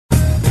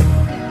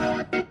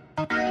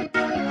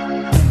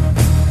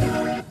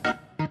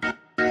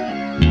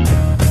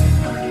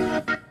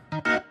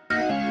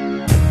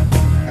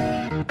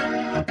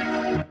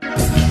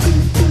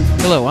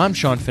Hello, I'm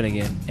Sean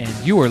Finnegan, and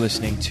you are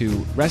listening to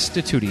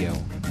Restitutio,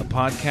 a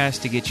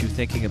podcast to get you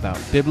thinking about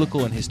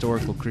biblical and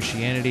historical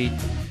Christianity,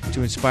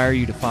 to inspire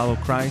you to follow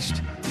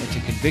Christ, and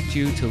to convict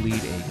you to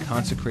lead a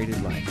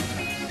consecrated life.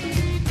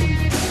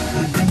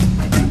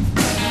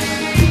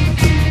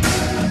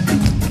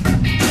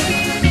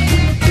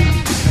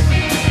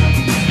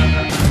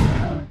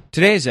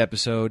 Today's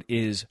episode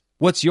is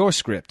What's Your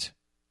Script?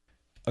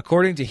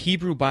 According to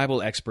Hebrew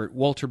Bible expert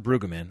Walter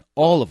Brueggemann,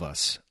 all of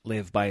us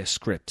live by a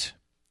script.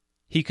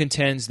 He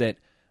contends that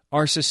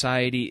our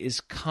society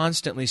is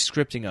constantly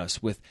scripting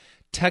us with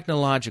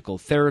technological,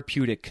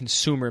 therapeutic,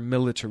 consumer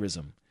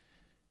militarism.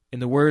 In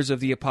the words of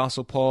the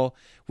Apostle Paul,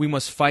 we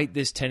must fight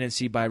this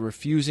tendency by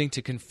refusing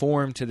to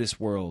conform to this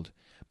world,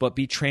 but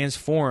be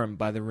transformed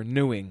by the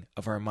renewing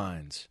of our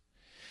minds.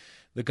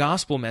 The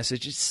gospel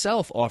message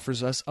itself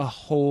offers us a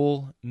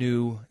whole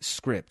new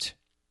script.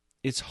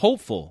 It's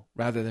hopeful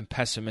rather than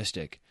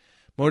pessimistic,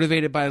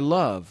 motivated by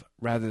love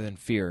rather than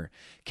fear,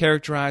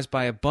 characterized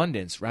by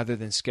abundance rather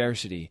than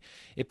scarcity.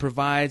 It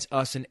provides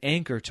us an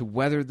anchor to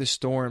weather the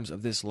storms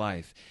of this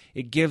life.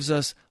 It gives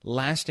us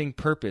lasting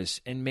purpose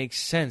and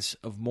makes sense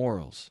of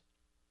morals.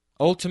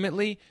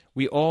 Ultimately,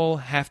 we all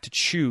have to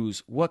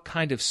choose what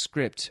kind of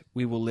script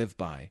we will live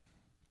by.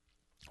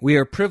 We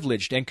are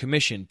privileged and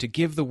commissioned to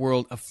give the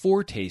world a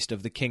foretaste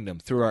of the kingdom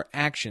through our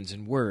actions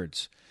and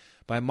words,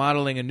 by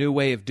modeling a new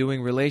way of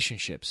doing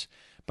relationships,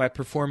 by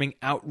performing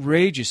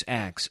outrageous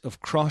acts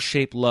of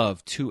cross-shaped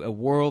love to a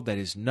world that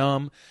is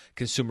numb,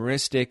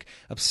 consumeristic,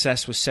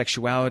 obsessed with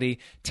sexuality,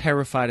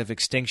 terrified of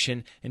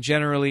extinction, and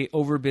generally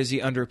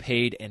overbusy,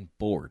 underpaid, and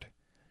bored.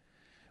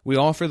 We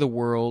offer the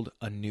world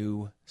a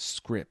new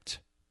script.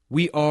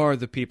 We are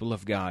the people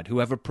of God who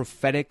have a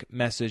prophetic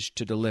message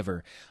to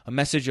deliver, a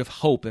message of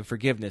hope and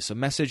forgiveness, a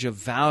message of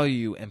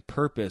value and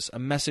purpose, a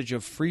message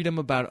of freedom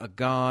about a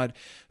God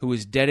who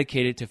is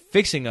dedicated to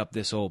fixing up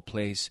this old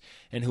place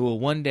and who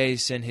will one day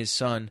send his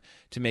Son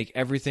to make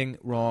everything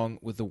wrong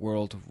with the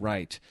world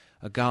right,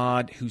 a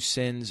God who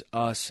sends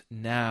us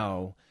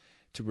now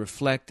to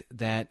reflect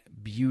that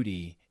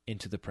beauty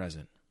into the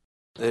present.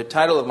 The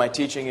title of my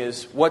teaching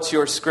is, What's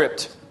Your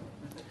Script?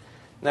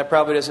 And that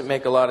probably doesn't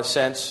make a lot of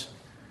sense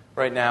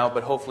right now,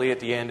 but hopefully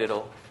at the end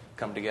it'll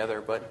come together.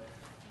 But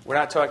we're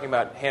not talking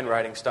about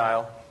handwriting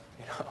style,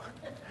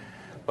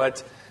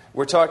 but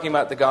we're talking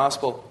about the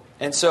gospel.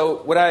 And so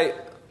what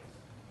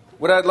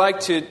I'd like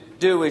to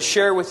do is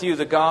share with you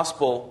the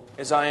gospel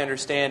as I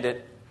understand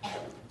it.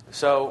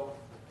 So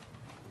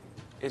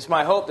it's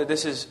my hope that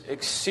this is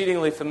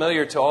exceedingly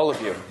familiar to all of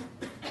you,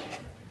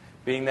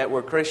 being that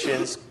we're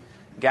Christians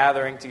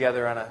gathering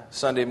together on a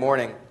Sunday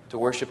morning to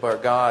worship our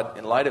God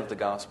in light of the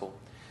gospel.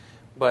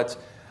 But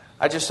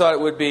I just thought it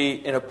would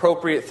be an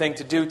appropriate thing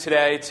to do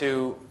today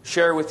to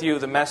share with you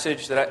the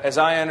message that, as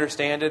I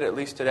understand it, at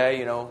least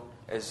today,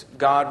 as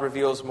God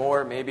reveals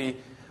more, maybe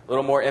a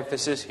little more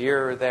emphasis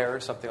here or there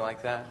or something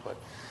like that.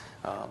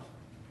 But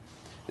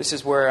this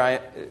is where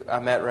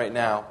I'm at right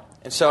now.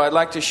 And so I'd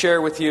like to share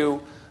with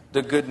you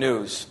the good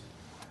news.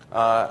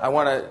 I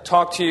want to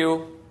talk to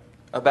you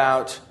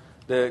about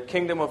the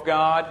kingdom of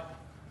God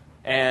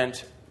and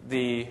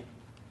the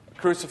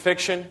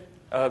crucifixion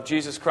of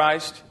Jesus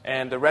Christ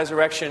and the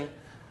resurrection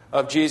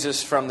of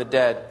Jesus from the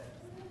dead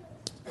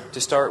to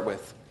start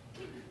with.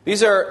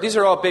 These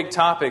are all big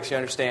topics, you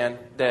understand,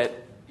 that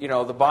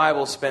the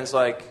Bible spends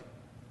like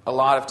a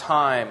lot of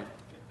time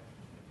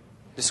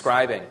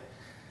describing.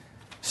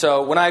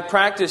 So when I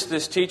practiced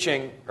this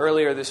teaching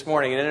earlier this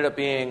morning, it ended up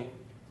being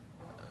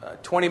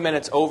 20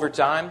 minutes over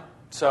time.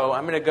 So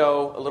I'm going to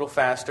go a little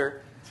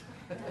faster.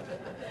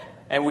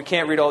 And we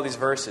can't read all these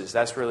verses.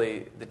 That's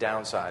really the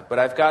downside. But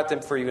I've got them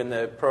for you in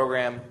the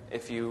program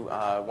if you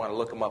want to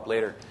look them up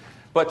later.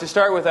 But to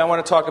start with, I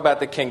want to talk about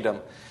the kingdom.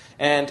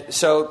 And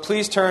so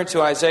please turn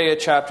to Isaiah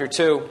chapter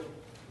 2.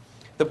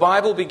 The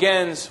Bible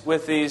begins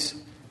with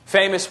these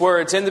famous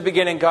words, "In the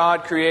beginning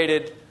God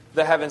created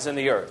the heavens and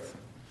the earth."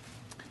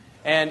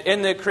 And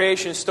in the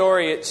creation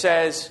story it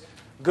says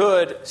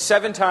good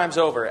 7 times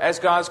over. As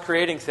God's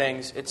creating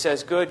things, it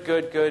says good,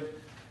 good, good,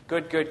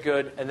 good, good,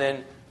 good, and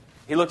then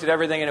He looked at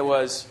everything and it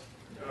was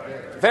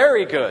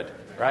very good,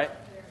 right?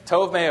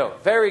 Tov meo,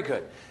 very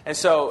good. And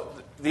so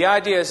the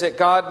idea is that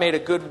God made a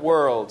good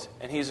world,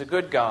 and He's a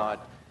good God,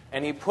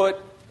 and He put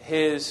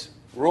His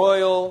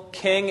royal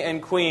king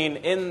and queen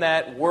in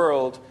that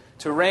world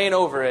to reign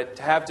over it,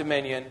 to have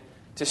dominion,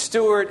 to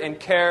steward and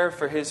care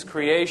for His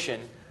creation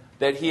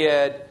that He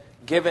had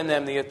given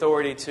them the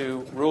authority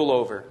to rule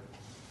over.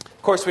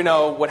 Of course, we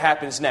know what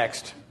happens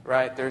next,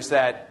 right? There's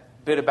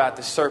that bit about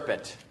the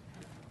serpent.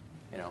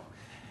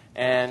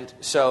 And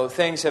so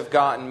things have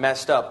gotten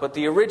messed up. But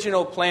the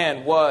original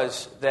plan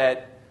was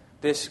that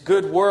this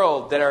good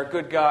world that our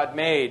good God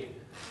made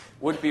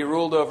would be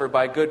ruled over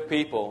by good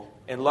people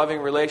in loving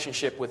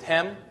relationship with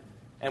Him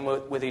and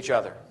with each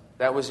other.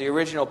 That was the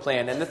original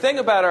plan. And the thing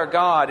about our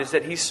God is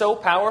that He's so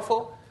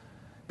powerful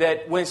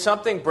that when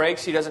something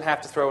breaks, He doesn't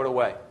have to throw it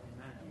away.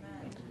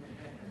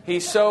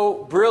 He's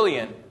so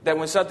brilliant that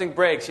when something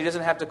breaks, He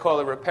doesn't have to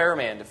call a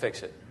repairman to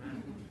fix it.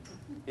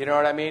 You know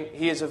what I mean?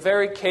 He is a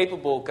very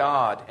capable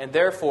God, and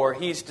therefore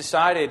He's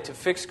decided to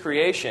fix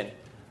creation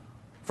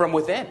from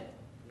within,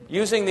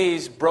 using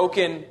these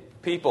broken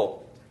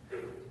people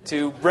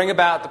to bring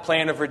about the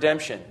plan of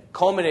redemption,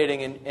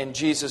 culminating in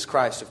Jesus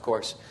Christ, of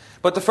course.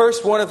 But the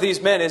first one of these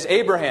men is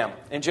Abraham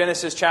in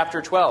Genesis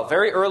chapter 12,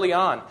 very early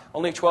on,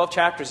 only 12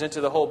 chapters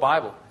into the whole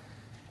Bible.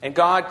 And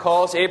God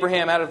calls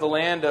Abraham out of the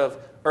land of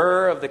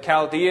Ur of the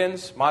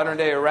Chaldeans,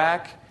 modern-day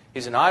Iraq.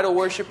 He's an idol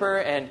worshiper,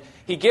 and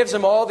He gives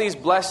him all these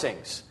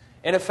blessings,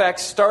 in effect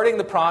starting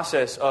the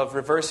process of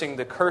reversing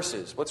the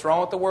curses. What's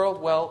wrong with the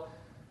world? Well,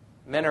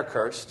 men are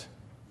cursed.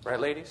 Right,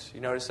 ladies? You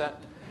notice that?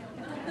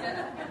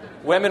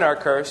 Women are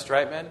cursed,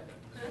 right, men?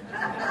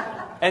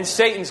 And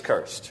Satan's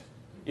cursed.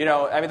 You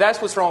know, I mean,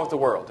 that's what's wrong with the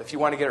world, if you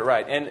want to get it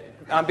right. And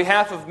on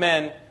behalf of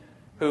men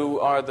who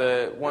are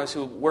the ones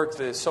who work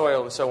the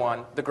soil and so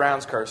on, the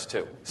ground's cursed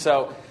too.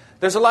 So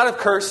there's a lot of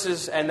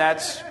curses, and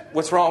that's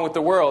what's wrong with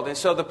the world. And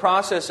so the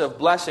process of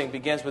blessing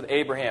begins with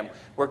Abraham,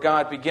 where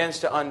God begins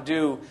to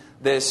undo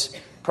this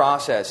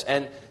process.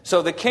 And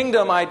so the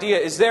kingdom idea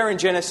is there in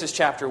Genesis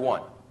chapter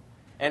 1.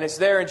 And it's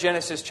there in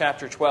Genesis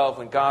chapter 12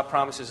 when God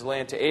promises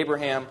land to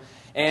Abraham.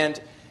 And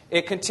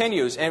it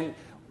continues. And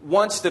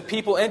once the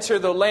people enter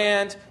the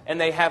land and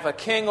they have a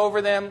king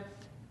over them,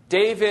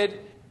 David,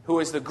 who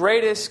is the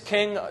greatest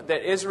king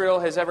that Israel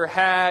has ever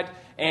had,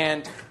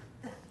 and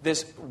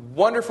this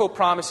wonderful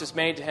promise is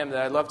made to him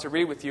that I'd love to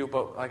read with you,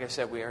 but like I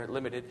said, we are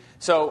limited.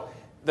 So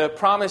the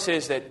promise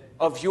is that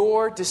of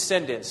your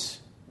descendants,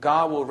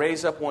 God will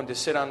raise up one to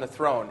sit on the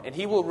throne, and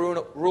he will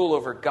rule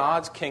over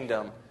God's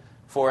kingdom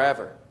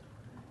forever.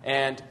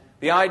 And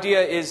the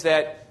idea is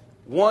that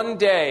one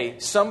day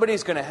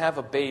somebody's going to have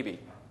a baby,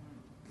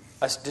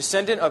 a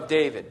descendant of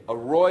David, a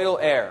royal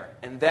heir,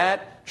 and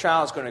that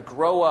child's going to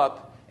grow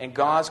up, and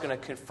God's going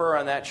to confer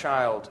on that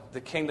child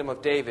the kingdom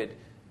of David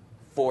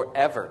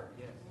forever.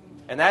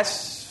 And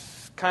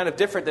that's kind of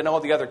different than all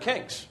the other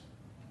kings,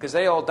 because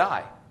they all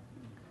die.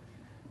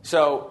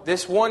 So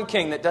this one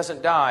king that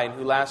doesn't die and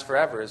who lasts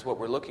forever is what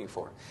we're looking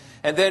for.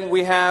 And then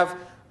we have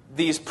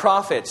these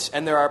prophets,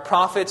 and there are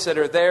prophets that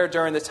are there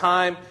during the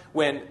time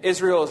when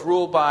Israel is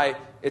ruled by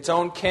its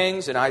own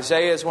kings, and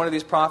Isaiah is one of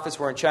these prophets.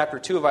 We're in chapter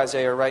 2 of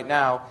Isaiah right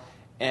now,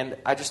 and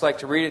I'd just like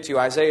to read it to you.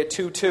 Isaiah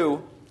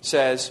 2:2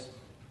 says,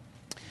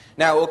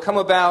 "Now it will come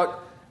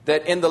about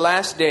that in the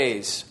last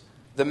days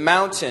the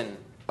mountain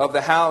of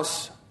the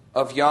house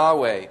of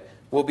Yahweh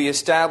will be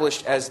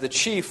established as the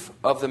chief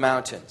of the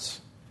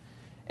mountains,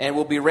 and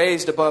will be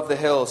raised above the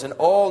hills, and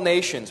all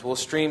nations will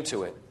stream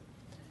to it.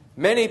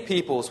 Many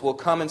peoples will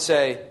come and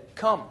say,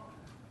 'Come,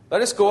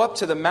 let us go up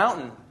to the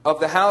mountain of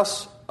the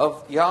house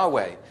of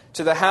Yahweh,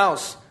 to the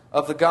house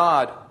of the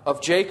God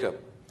of Jacob,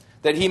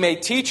 that he may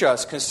teach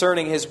us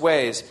concerning his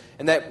ways,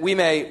 and that we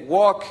may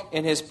walk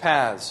in his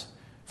paths.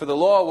 For the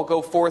law will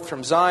go forth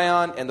from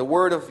Zion, and the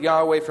word of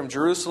Yahweh from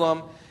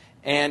Jerusalem,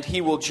 and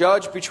he will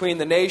judge between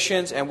the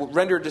nations, and will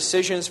render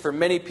decisions for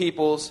many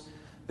peoples.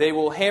 They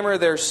will hammer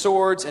their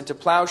swords into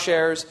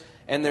plowshares,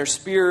 and their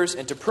spears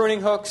into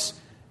pruning hooks.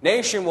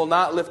 Nation will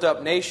not lift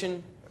up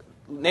nation.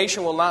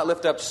 Nation will not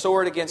lift up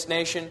sword against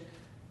nation,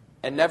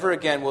 and never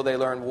again will they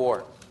learn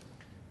war.'"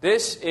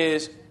 This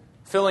is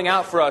filling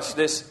out for us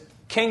this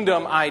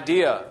kingdom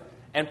idea.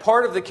 And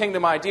part of the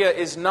kingdom idea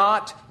is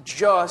not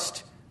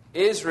just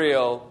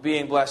Israel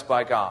being blessed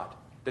by God,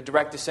 the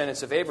direct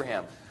descendants of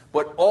Abraham,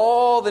 but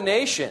all the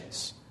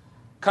nations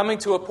coming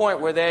to a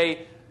point where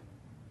they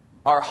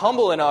are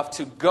humble enough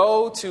to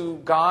go to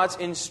God's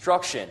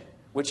instruction,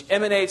 which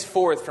emanates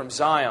forth from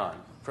Zion,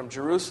 from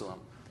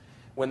Jerusalem,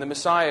 when the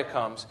Messiah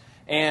comes.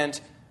 And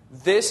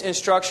this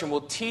instruction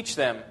will teach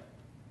them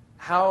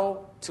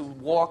how to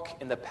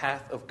walk in the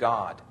path of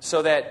God,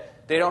 so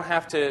that they don't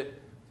have to,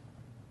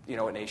 you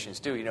know what nations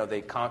do, you know,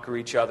 they conquer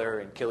each other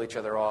and kill each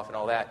other off and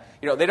all that.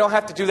 You know, they don't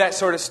have to do that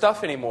sort of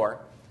stuff anymore.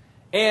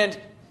 And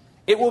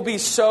it will be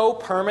so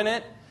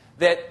permanent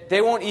that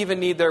they won't even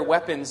need their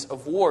weapons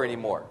of war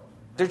anymore.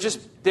 They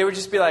would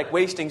just be like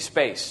wasting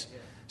space.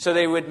 So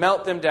they would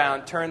melt them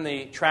down, turn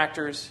the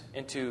tractors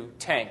into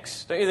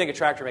tanks. Don't you think a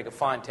tractor would make a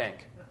fine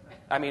tank?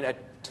 I mean,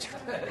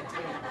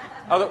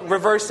 I'll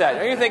reverse that.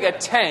 Don't you think a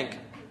tank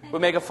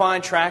would make a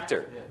fine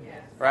tractor?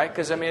 Right?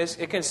 Because, I mean,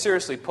 it can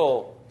seriously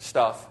pull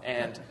stuff,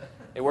 and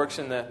it works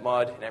in the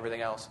mud and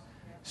everything else.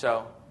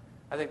 So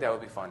I think that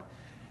would be fun.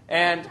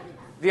 And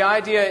the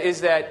idea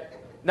is that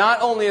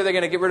not only are they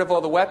going to get rid of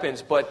all the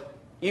weapons, but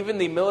even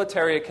the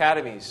military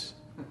academies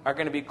are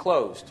going to be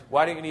closed.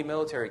 Why do you need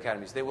military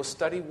academies? They will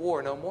study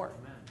war no more.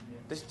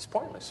 It's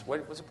pointless.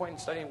 What's the point in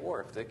studying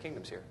war if the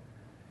kingdom's here?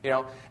 You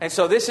know? And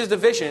so this is the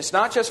vision. It's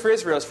not just for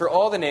Israel. It's for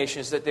all the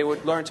nations, that they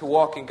would learn to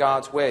walk in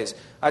God's ways.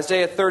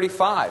 Isaiah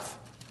 35.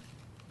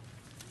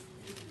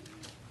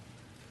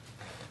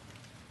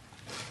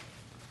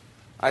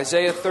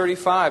 Isaiah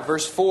 35,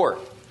 verse 4.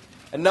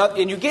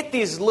 And you get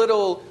these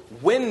little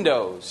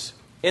windows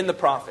in the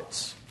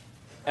prophets.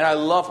 And I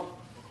love them.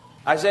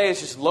 Isaiah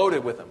is just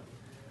loaded with them.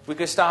 We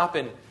could stop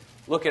and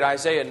look at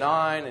Isaiah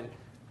 9, and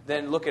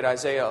then look at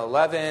Isaiah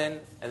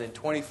 11, and then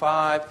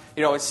 25,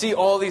 you know, and see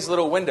all these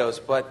little windows.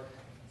 But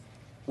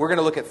We're going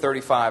to look at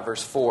 35,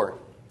 verse 4.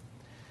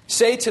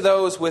 Say to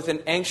those with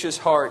an anxious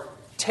heart,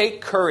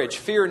 take courage,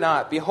 fear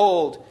not.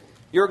 Behold,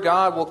 your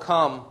God will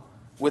come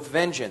with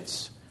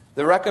vengeance.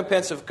 The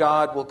recompense of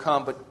God will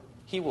come, but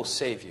he will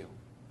save you.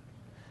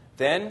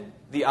 Then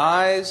the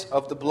eyes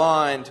of the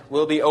blind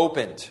will be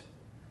opened.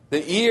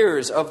 The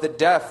ears of the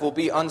deaf will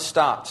be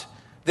unstopped.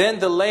 Then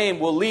the lame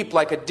will leap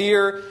like a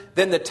deer.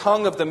 Then the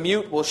tongue of the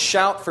mute will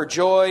shout for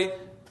joy.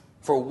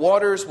 For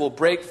waters will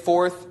break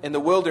forth in the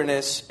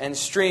wilderness and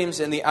streams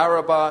in the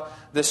Arabah.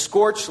 The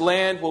scorched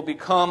land will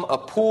become a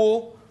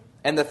pool,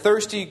 and the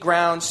thirsty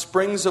ground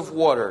springs of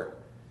water.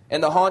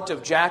 And the haunt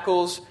of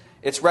jackals,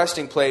 its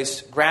resting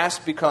place, grass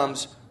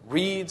becomes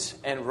reeds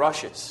and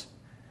rushes.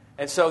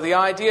 And so the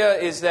idea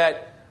is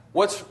that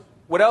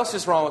what else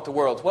is wrong with the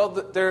world? Well,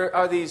 there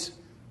are these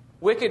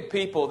wicked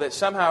people that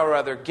somehow or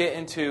other get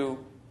into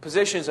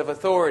positions of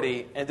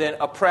authority and then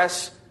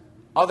oppress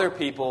other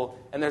people,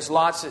 and there's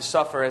lots that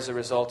suffer as a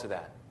result of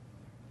that.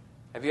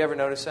 Have you ever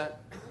noticed that?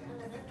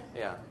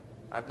 Yeah,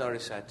 I've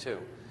noticed that too.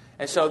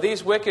 And so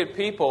these wicked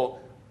people,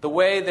 the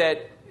way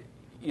that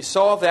you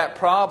solve that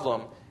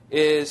problem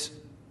is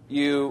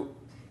you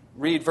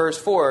read verse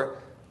 4.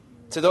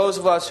 To those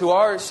of us who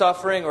are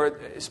suffering, or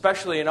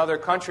especially in other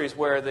countries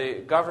where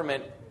the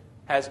government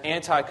has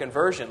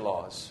anti-conversion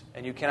laws,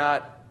 and you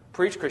cannot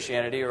preach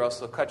Christianity or else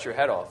they'll cut your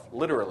head off,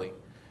 literally.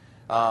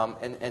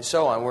 And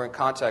so on. We're in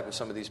contact with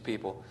some of these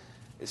people.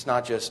 It's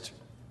not just,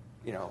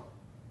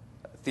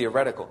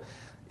 theoretical.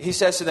 He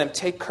says to them,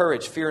 take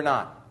courage, fear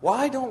not.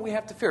 Why don't we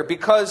have to fear?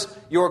 Because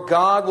your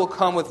God will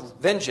come with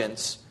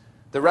vengeance.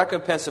 The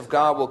recompense of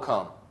God will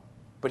come.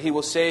 But he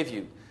will save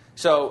you.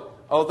 So,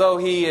 although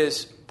he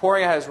is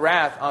pouring out his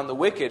wrath on the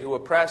wicked who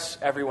oppress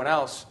everyone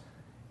else,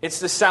 it's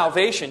the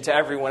salvation to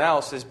everyone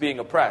else is being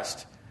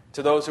oppressed.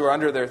 To those who are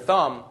under their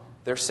thumb,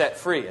 they're set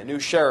free. A new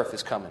sheriff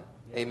is coming.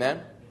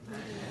 Amen?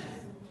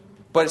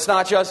 But it's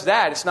not just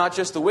that. It's not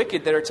just the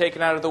wicked that are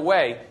taken out of the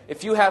way.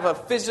 If you have a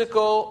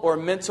physical or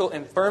mental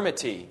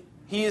infirmity,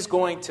 he is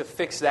going to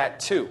fix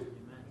that too.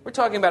 We're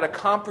talking about a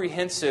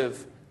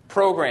comprehensive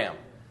program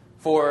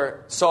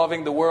for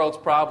solving the world's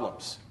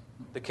problems,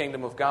 the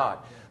kingdom of God.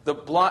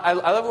 I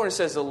love when it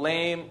says the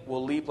lame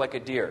will leap like a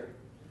deer.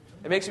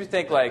 It makes me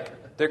think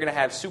like they're going to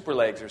have super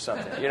legs or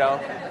something,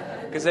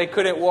 because they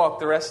couldn't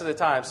walk the rest of the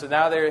time. So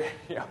now they're,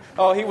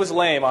 oh, he was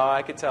lame. Oh,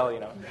 I could tell,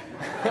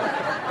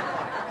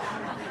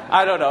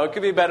 I don't know. It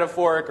could be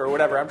metaphoric or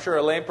whatever. I'm sure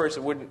a lame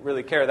person wouldn't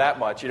really care that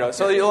much, so as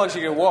long as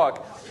you can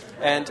walk.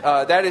 And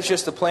that is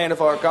just the plan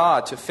of our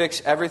God, to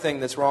fix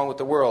everything that's wrong with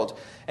the world.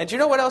 And do you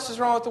know what else is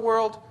wrong with the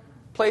world?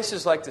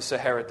 Places like the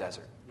Sahara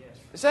Desert.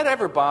 Has that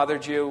ever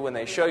bothered you when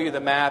they show you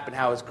the map and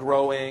how it's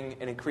growing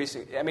and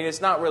increasing? I mean,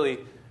 it's not really,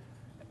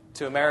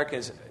 to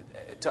Americans,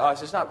 to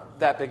us, it's not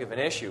that big of an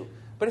issue.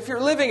 But if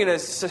you're living in a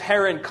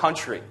Saharan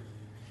country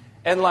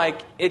and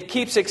it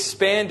keeps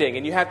expanding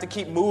and you have to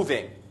keep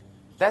moving,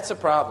 that's a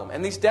problem.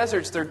 And these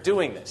deserts, they're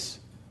doing this.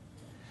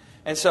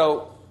 And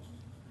so,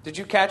 did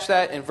you catch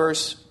that in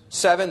verse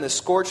 7? The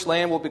scorched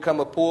land will become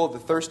a pool, the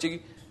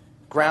thirsty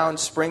ground,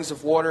 springs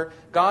of water.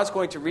 God's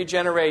going to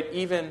regenerate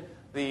even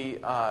the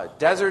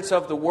deserts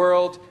of the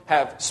world,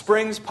 have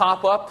springs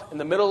pop up in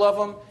the middle of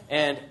them,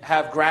 and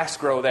have grass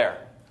grow there.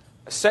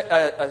 A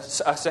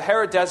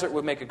Sahara Desert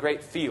would make a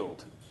great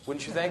field,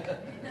 wouldn't you think?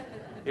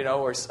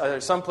 Or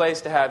some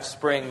place to have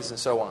springs and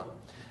so on.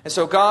 And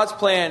so God's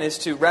plan is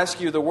to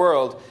rescue the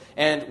world,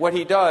 and what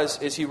he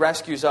does is he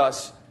rescues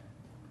us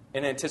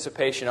in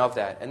anticipation of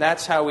that. And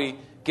that's how we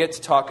get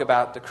to talk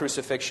about the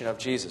crucifixion of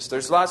Jesus.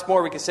 There's lots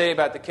more we can say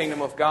about the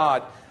kingdom of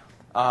God.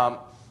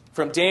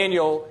 From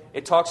Daniel,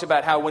 it talks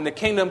about how when the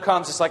kingdom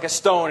comes, it's like a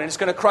stone, and it's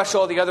going to crush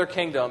all the other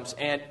kingdoms,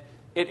 and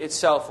it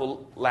itself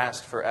will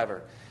last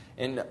forever.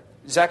 In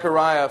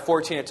Zechariah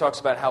 14, it talks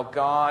about how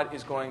God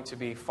is going to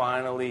be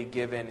finally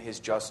given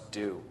his just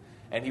due,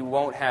 and he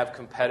won't have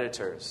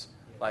competitors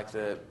like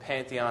the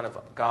pantheon of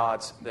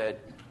gods that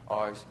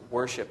are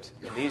worshipped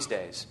in these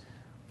days.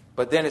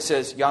 But then it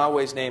says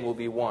Yahweh's name will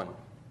be one,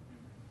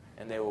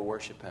 and they will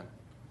worship him.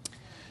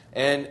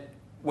 And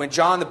when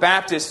John the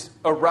Baptist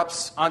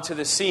erupts onto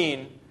the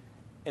scene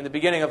in the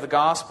beginning of the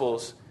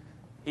Gospels,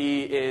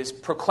 he is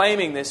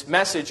proclaiming this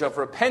message of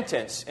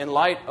repentance in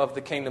light of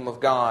the kingdom of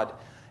God.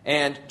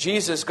 And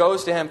Jesus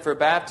goes to him for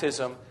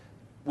baptism,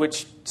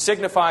 which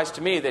signifies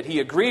to me that he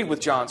agreed with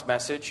John's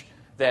message,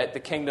 that the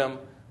kingdom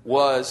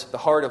was the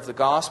heart of the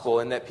gospel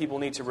and that people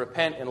need to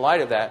repent in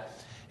light of that.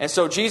 And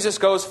so Jesus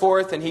goes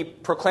forth and he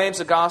proclaims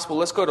the gospel.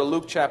 Let's go to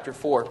Luke chapter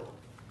 4.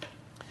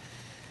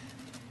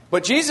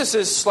 But Jesus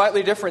is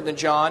slightly different than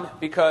John,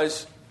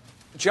 because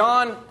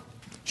John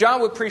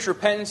would preach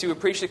repentance, he would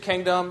preach the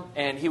kingdom,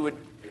 and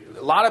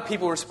a lot of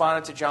people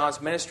responded to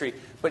John's ministry.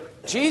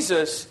 But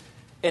Jesus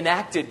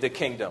enacted the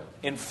kingdom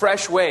in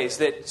fresh ways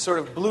that sort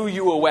of blew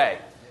you away.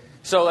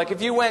 So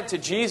if you went to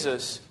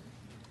Jesus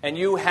and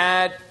you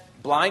had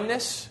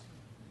blindness,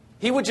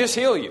 he would just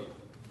heal you.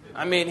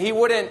 I mean, he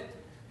wouldn't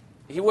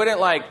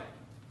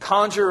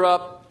conjure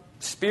up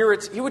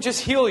spirits. He would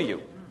just heal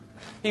you.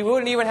 He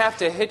wouldn't even have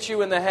to hit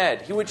you in the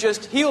head. He would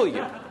just heal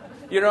you.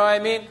 You know what I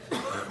mean?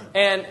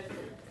 And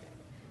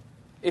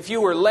if you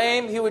were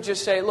lame, he would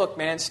just say, look,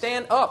 man,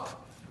 stand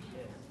up.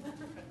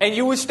 And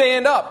you would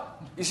stand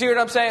up. You see what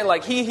I'm saying?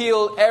 Like, he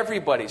healed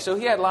everybody. So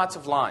he had lots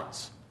of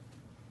lines.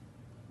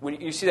 When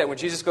you see that when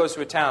Jesus goes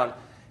to a town,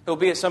 he'll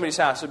be at somebody's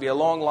house. There'll be a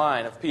long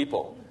line of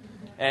people.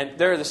 And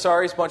they're the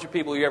sorriest bunch of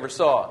people you ever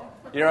saw.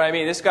 You know what I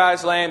mean? This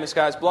guy's lame. This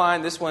guy's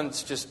blind. This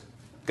one's just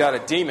got a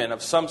demon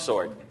of some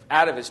sort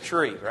out of his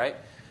tree, right?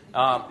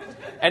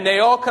 And they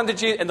all come to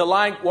Jesus. And the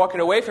line walking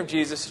away from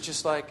Jesus is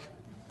just like,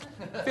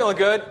 feeling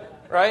good,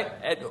 right?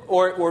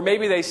 Or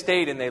maybe they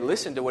stayed and they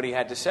listened to what he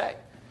had to say.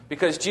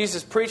 Because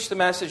Jesus preached the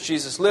message.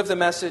 Jesus lived the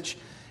message.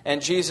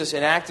 And Jesus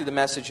enacted the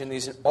message in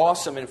these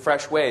awesome and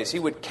fresh ways. He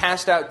would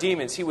cast out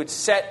demons. He would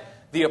set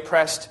the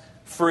oppressed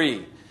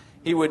free.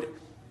 He would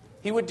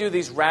do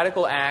these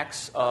radical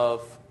acts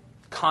of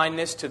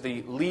kindness to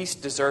the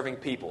least deserving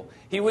people.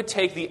 He would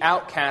take the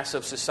outcasts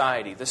of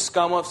society, the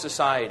scum of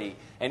society,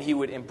 and he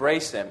would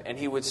embrace them. And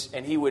he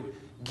would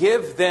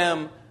give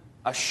them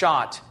a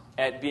shot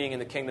at being in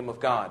the kingdom of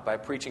God by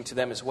preaching to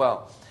them as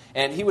well.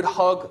 And he would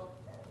hug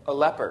a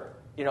leper.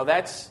 You know,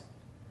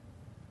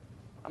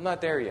 I'm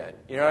not there yet.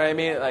 You know what I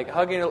mean? Like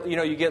hugging,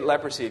 you get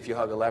leprosy if you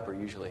hug a leper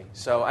usually.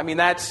 So, I mean,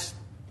 it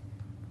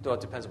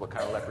depends on what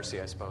kind of leprosy,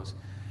 I suppose.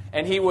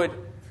 And he would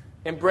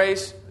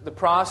embrace the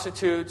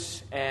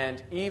prostitutes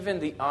and even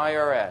the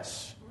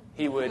IRS.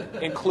 He would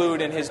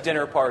include in his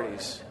dinner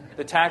parties,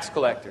 the tax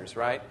collectors,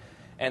 right?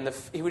 And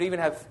he would even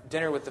have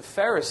dinner with the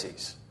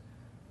Pharisees,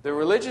 the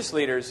religious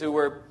leaders who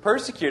were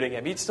persecuting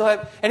him. He'd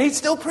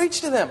still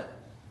preach to them.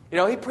 You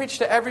know, he preached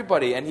to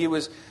everybody, and he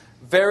was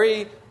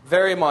very,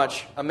 very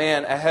much a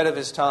man ahead of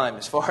his time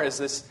as far as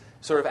this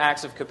sort of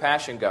acts of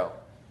compassion go.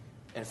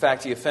 In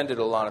fact, he offended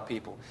a lot of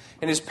people.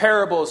 In his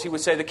parables, he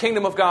would say, the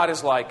kingdom of God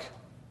is like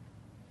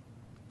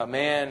a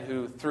man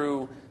who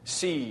threw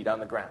seed on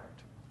the ground.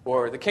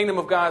 Or the kingdom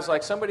of God is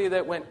like somebody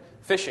that went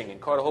fishing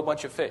and caught a whole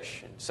bunch of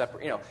fish.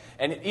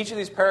 And each of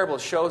these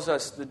parables shows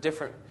us the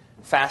different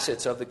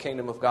facets of the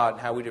kingdom of God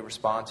and how we to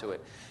respond to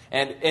it.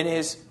 And in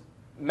his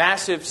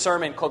massive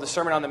sermon called the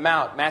Sermon on the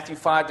Mount, Matthew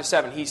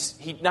 5-7,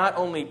 he not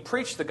only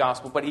preached the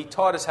gospel, but he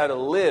taught us how to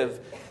live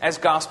as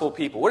gospel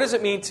people. What does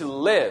it mean to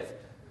live?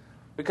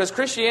 Because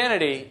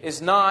Christianity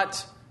is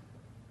not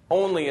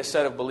only a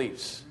set of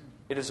beliefs.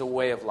 It is a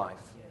way of life.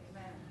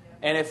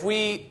 And if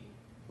we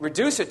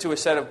reduce it to a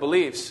set of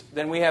beliefs,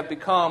 then we have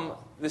become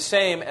the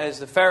same as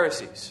the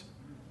Pharisees,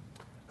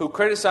 who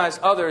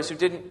criticized others who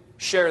didn't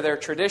share their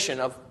tradition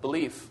of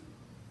belief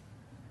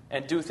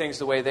and do things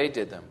the way they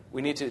did them.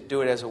 We need to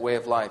do it as a way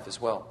of life as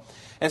well.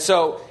 And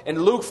so in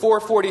Luke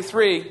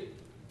 4:43,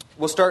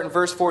 we'll start in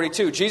verse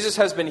 42. Jesus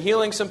has been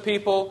healing some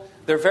people.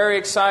 They're very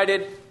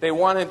excited. They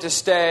want him to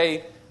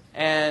stay.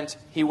 And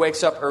he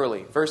wakes up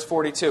early. Verse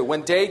 42.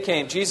 When day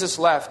came, Jesus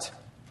left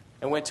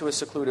and went to a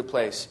secluded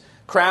place.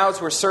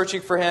 Crowds were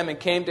searching for him and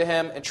came to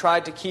him and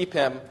tried to keep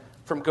him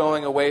from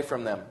going away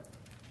from them.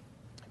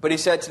 But he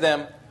said to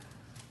them,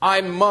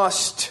 I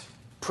must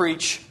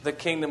preach the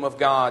kingdom of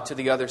God to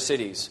the other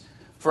cities,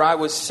 for I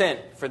was sent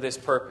for this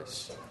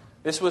purpose.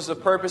 This was the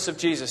purpose of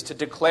Jesus, to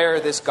declare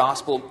this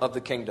gospel of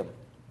the kingdom.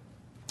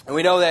 And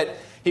we know that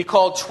he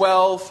called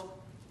 12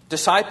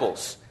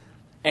 disciples,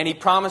 and he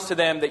promised to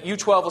them that you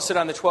 12 will sit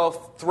on the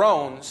 12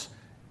 thrones,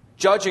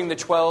 judging the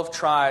 12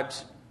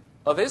 tribes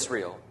of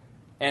Israel.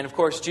 And of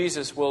course,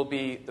 Jesus will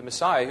be the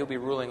Messiah. He'll be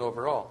ruling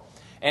over all.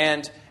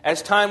 And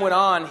as time went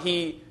on,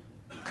 he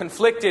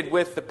conflicted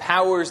with the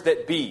powers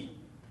that be,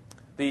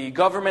 the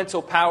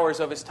governmental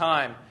powers of his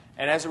time.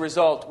 And as a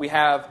result, we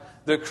have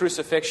the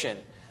crucifixion.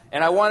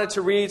 And I wanted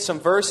to read some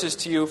verses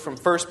to you from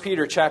 1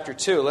 Peter chapter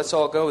 2. Let's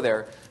all go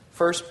there.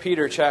 1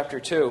 Peter chapter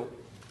 2,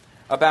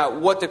 about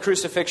what the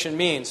crucifixion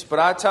means. But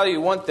I'll tell you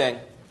one thing.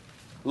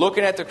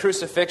 Looking at the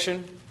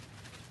crucifixion,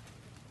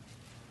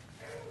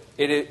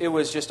 it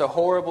was just a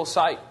horrible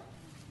sight.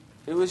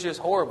 It was just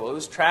horrible. It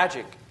was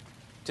tragic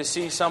to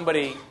see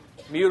somebody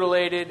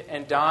mutilated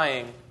and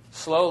dying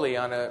slowly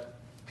on a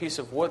piece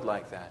of wood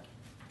like that.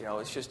 You know,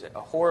 it's just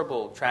a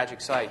horrible, tragic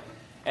sight.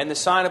 And the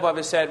sign above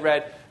his head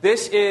read,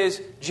 "This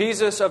is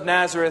Jesus of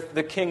Nazareth,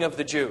 the King of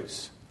the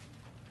Jews."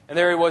 And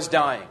there he was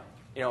dying.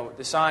 You know,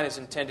 the sign is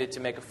intended to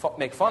make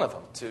fun of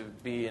him, to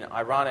be an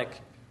ironic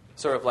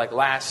sort of like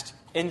last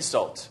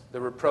insult, the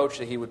reproach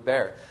that he would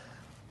bear.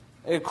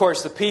 And of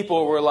course, the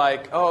people were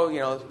like, oh, you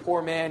know,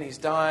 poor man, he's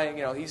dying.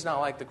 You know, he's not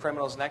like the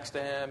criminals next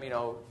to him. You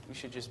know, we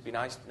should just be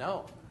nice.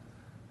 No.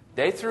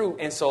 They threw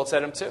insults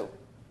at him too.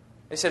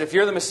 They said, if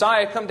you're the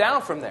Messiah, come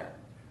down from there.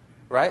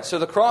 Right? So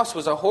the cross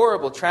was a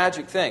horrible,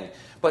 tragic thing.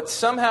 But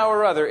somehow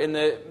or other, in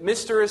the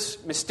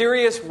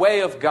mysterious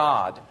way of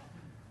God,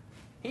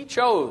 he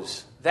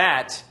chose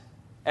that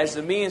as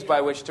the means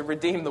by which to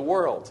redeem the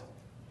world.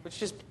 Which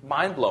is just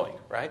mind-blowing,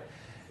 right?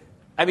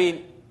 I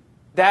mean,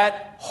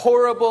 that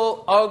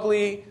horrible,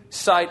 ugly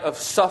sight of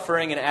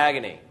suffering and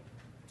agony,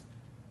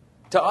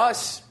 to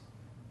us,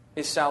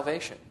 is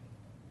salvation.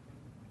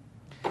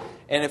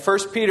 And in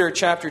 1 Peter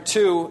chapter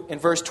 2, in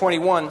verse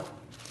 21,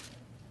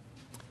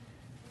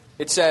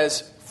 it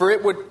says, for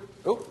it would...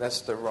 Oh,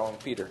 that's the wrong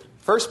Peter.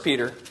 1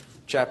 Peter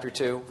chapter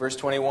 2, verse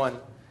 21.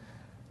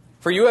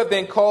 For you have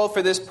been called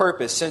for this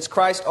purpose, since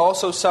Christ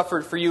also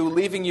suffered for you,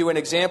 leaving you an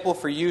example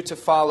for you to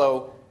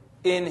follow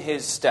in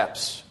his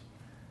steps.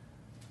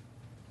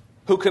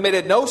 Who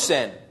committed no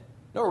sin,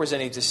 nor was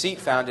any deceit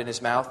found in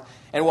his mouth.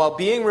 And while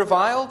being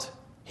reviled,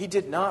 he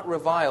did not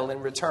revile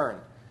in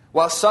return.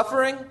 While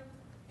suffering,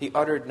 he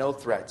uttered no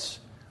threats,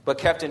 but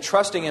kept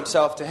entrusting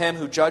himself to him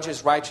who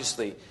judges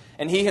righteously.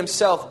 And he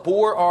himself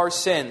bore our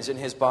sins in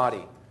his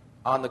body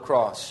on the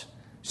cross,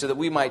 so that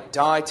we might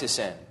die to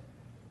sin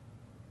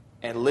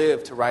and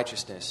live to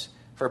righteousness.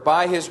 For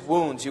by his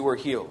wounds you were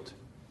healed.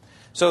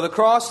 So the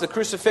cross, the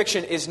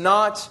crucifixion, is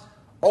not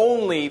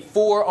only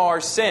for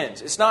our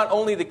sins. It's not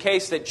only the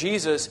case that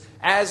Jesus,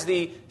 as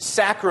the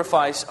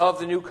sacrifice of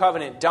the new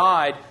covenant,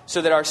 died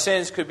so that our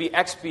sins could be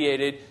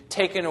expiated,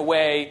 taken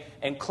away,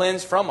 and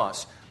cleansed from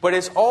us. But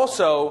it's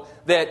also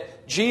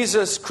that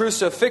Jesus'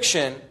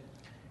 crucifixion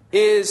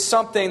is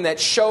something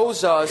that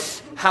shows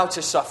us how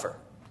to suffer.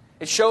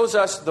 It shows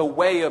us the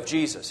way of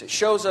Jesus. It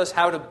shows us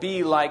how to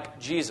be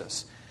like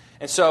Jesus.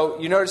 And so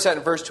you notice that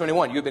in verse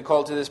 21. You've been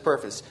called to this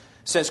purpose,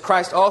 since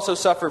Christ also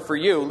suffered for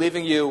you,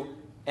 leaving you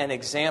an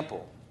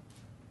example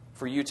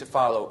for you to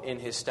follow in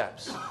his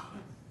steps.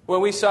 When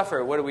we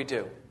suffer, what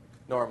do?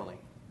 Normally,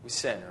 we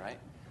sin, right?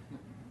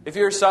 If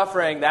you're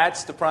suffering,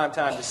 that's the prime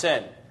time to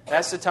sin.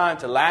 That's the time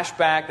to lash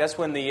back. That's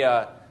when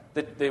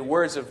the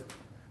words of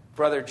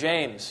Brother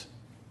James,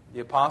 the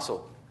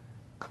apostle,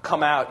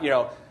 come out.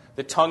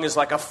 The tongue is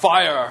like a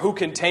fire. Who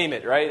can tame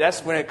it, right?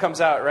 That's when it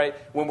comes out, right?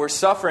 When we're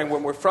suffering,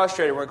 when we're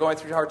frustrated, when we're going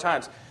through hard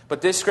times. But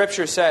this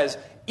scripture says,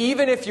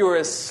 even if you're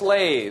a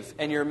slave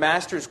and your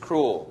master's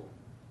cruel,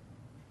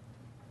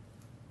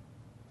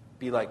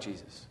 be like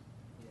Jesus.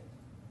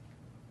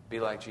 Be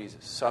like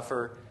Jesus.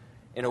 Suffer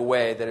in a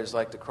way that is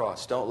like the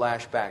cross. Don't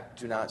lash back.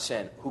 Do not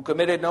sin. Who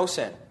committed no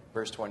sin,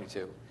 verse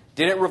 22.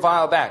 Didn't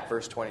revile back,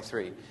 verse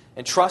 23.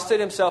 And trusted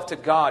himself to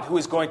God, who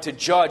is going to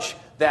judge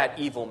that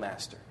evil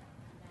master.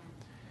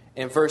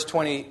 In verse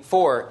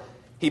 24,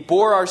 he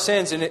bore our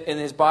sins in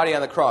his body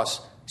on the cross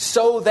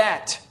so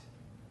that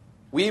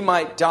we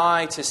might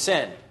die to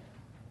sin.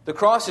 The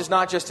cross is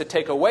not just to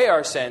take away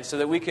our sins so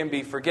that we can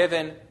be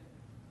forgiven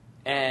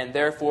and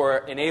therefore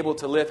enabled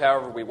to live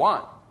however we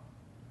want.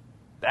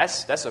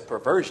 That's a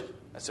perversion.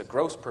 That's a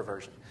gross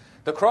perversion.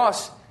 The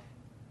cross,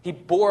 he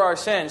bore our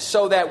sins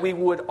so that we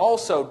would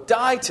also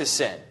die to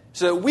sin.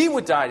 So that we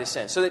would die to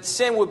sin. So that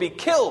sin would be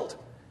killed.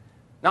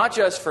 Not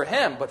just for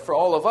him, but for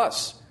all of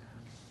us.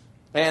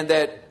 And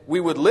that we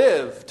would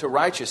live to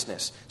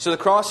righteousness. So the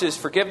cross is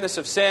forgiveness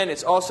of sin.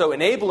 It's also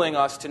enabling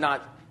us to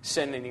not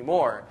sin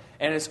anymore.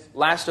 And it's,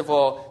 last of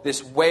all,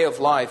 this way of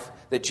life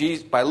that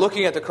Jesus, by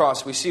looking at the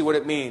cross, we see what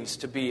it means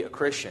to be a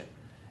Christian.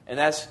 And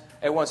that's,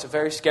 at once, a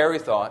very scary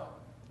thought,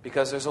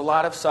 because there's a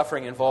lot of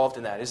suffering involved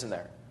in that, isn't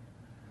there?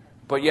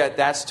 But yet,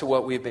 that's to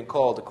what we've been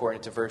called,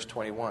 according to verse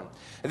 21.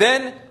 And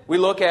then we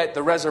look at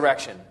the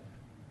resurrection.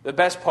 The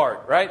best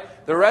part, right?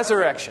 The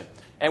resurrection.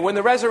 And when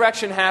the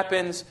resurrection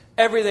happens,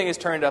 everything is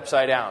turned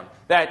upside down.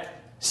 That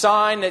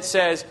sign that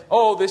says,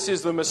 "Oh, this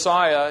is the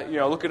Messiah,"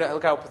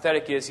 look how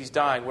pathetic he is. He's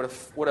dying.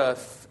 What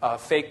a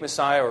fake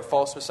Messiah or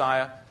false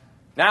Messiah.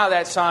 Now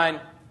that sign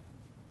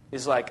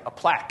is like a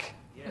plaque.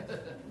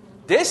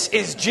 This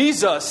is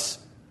Jesus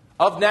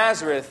of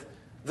Nazareth,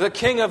 the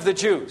King of the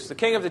Jews. The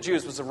King of the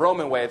Jews was the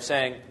Roman way of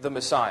saying the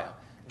Messiah.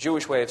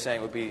 Jewish way of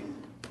saying would be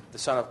the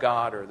Son of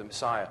God or the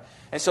Messiah.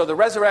 And so the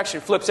resurrection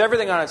flips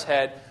everything on its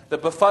head. The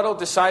befuddled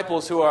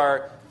disciples who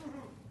are,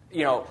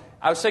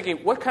 I was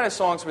thinking, what kind of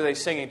songs were they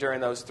singing during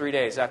those 3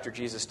 days after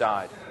Jesus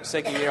died? I was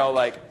thinking, they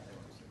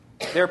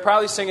were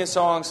probably singing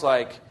songs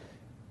like,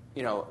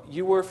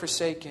 you were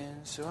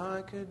forsaken so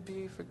I could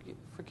be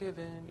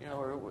forgiven.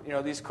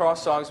 Or these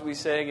cross songs we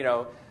sing.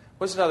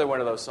 What's another one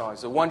of those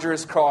songs? The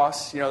Wondrous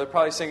Cross. They're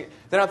probably singing.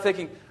 Then I'm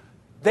thinking,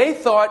 they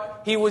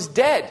thought he was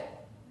dead.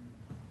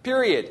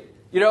 Period.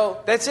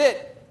 That's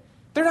it.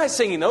 They're not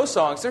singing those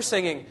songs. They're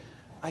singing,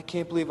 "I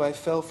can't believe I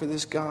fell for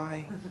this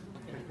guy.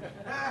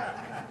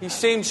 He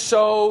seemed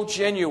so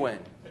genuine."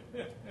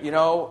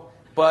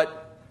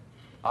 But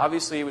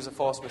obviously he was a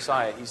false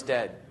Messiah. He's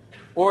dead.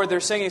 Or they're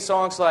singing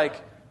songs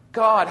like,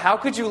 "God, how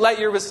could you let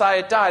your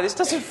Messiah die? This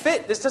doesn't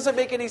fit. This doesn't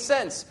make any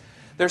sense."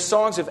 They're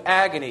songs of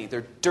agony.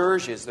 They're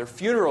dirges. They're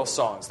funeral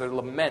songs. They're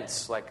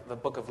laments, like the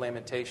book of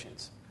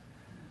Lamentations.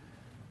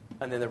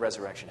 And then the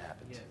resurrection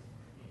happened.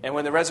 And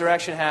when the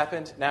resurrection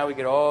happened, now we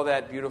get all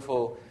that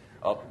beautiful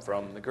 "Up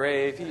from the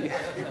grave." We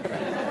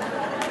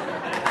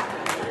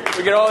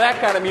get all that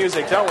kind of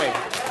music, don't we?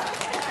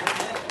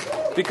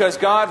 Because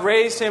God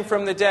raised him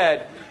from the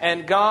dead,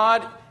 and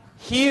God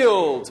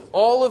healed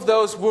all of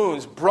those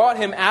wounds, brought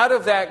him out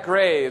of that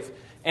grave,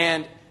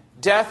 and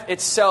death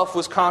itself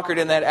was conquered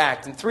in that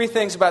act. And three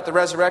things about the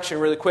resurrection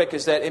really quick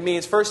is that it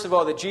means, first of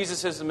all, that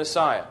Jesus is the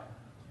Messiah.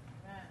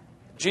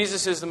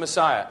 Jesus is the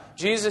Messiah.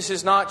 Jesus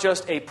is not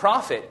just a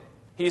prophet.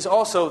 He's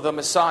also the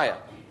Messiah.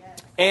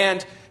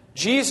 And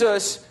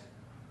Jesus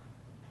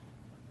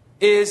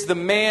is the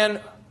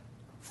man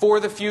for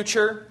the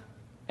future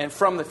and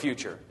from the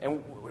future.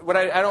 And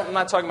I'm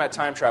not talking about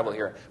time travel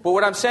here. But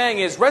what I'm saying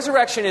is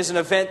resurrection is an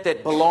event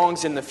that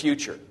belongs in the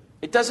future.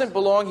 It doesn't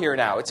belong here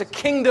now. It's a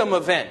kingdom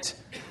event.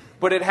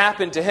 But it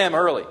happened to him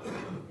early.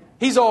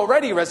 He's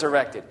already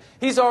resurrected.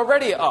 He's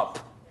already up.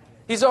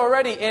 He's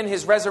already in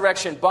his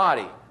resurrection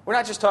body. We're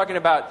not just talking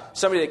about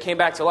somebody that came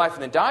back to life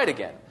and then died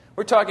again.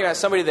 We're talking about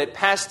somebody that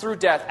passed through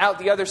death, out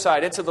the other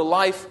side, into the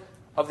life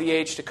of the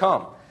age to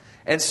come.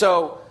 And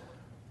so,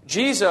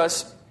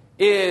 Jesus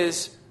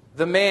is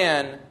the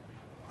man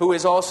who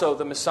is also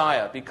the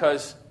Messiah,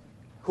 because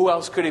who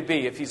else could he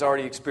be if he's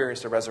already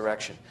experienced a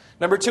resurrection?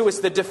 Number 2, it's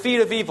the defeat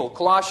of evil.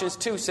 Colossians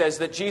 2 says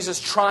that Jesus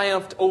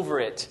triumphed over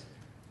it.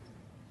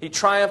 He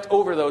triumphed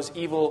over those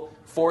evil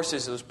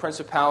forces, those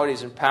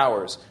principalities and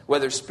powers,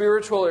 whether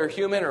spiritual or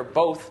human or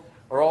both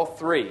or all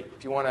three,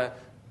 if you want to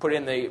put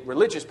in the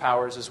religious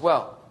powers as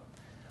well.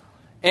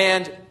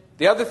 And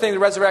the other thing the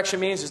resurrection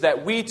means is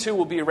that we too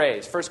will be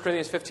raised. 1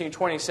 Corinthians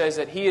 15:20 says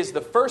that he is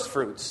the first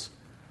fruits.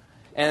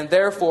 And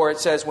therefore it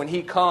says when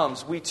he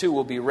comes, we too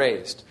will be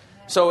raised.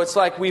 So it's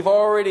like we've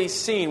already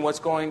seen what's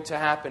going to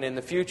happen in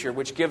the future,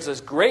 which gives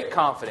us great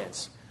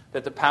confidence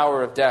that the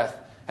power of death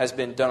has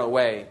been done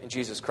away in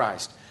Jesus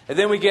Christ. And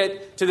then we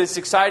get to this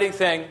exciting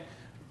thing,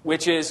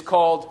 which is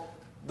called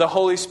the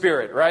Holy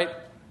Spirit, right?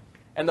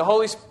 And the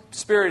Holy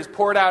Spirit is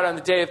poured out on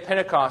the day of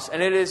Pentecost,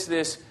 and it is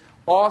this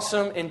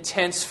awesome,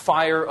 intense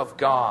fire of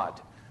God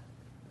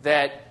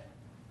that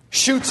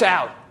shoots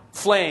out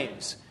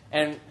flames,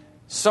 and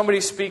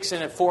somebody speaks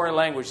in a foreign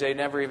language they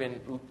never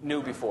even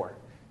knew before.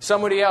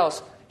 Somebody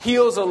else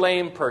heals a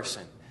lame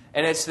person,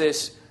 and it's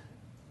this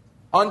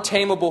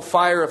untamable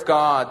fire of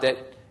God that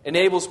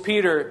enables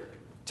Peter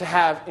to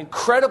have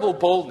incredible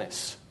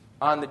boldness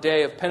on the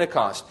day of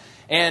Pentecost.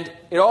 And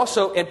it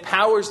also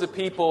empowers the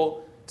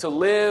people to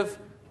live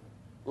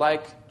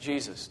like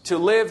Jesus, to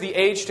live the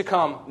age to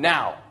come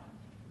now.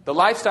 The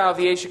lifestyle of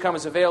the age to come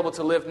is available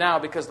to live now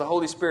because the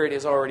Holy Spirit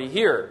is already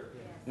here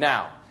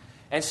now.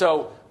 And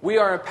so we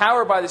are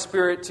empowered by the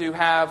Spirit to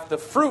have the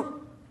fruit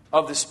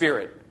of the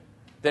Spirit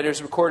that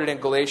is recorded in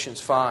Galatians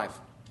 5.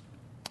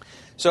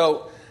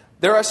 So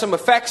there are some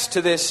effects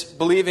to this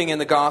believing in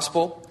the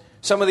gospel.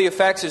 Some of the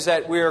effects is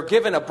that we are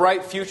given a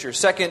bright future.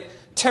 2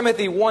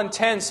 Timothy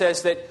 1:10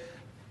 says that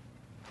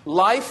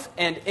life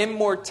and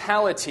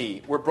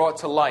immortality were brought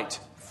to light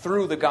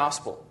through the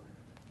gospel.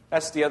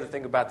 That's the other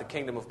thing about the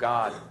kingdom of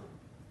God,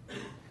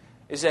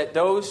 is that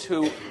those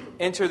who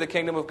enter the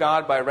kingdom of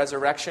God by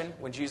resurrection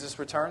when Jesus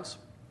returns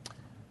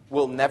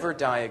will never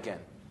die again.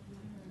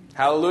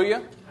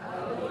 Hallelujah?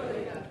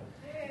 Hallelujah.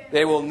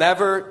 They will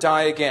never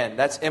die again.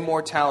 That's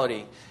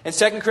immortality. In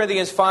 2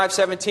 Corinthians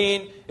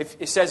 5:17,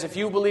 it says, if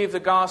you believe the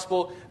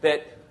gospel,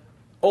 that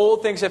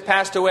old things have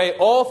passed away,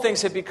 all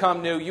things have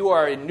become new. You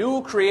are a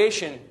new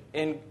creation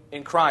in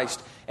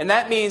Christ. And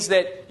that means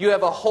that you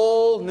have a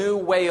whole new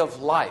way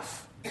of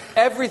life.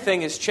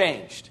 Everything is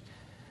changed.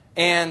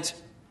 And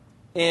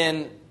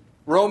in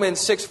Romans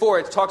 6:4,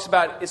 it talks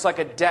about it's like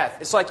a death.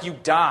 It's like you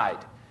died.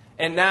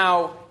 And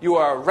now you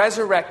are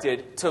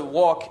resurrected to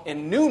walk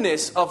in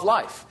newness of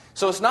life.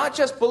 So it's not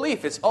just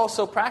belief, it's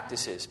also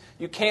practices.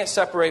 You can't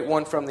separate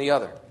one from the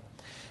other.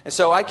 And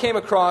so I came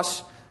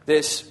across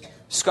this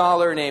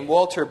scholar named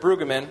Walter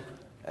Brueggemann.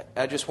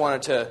 I just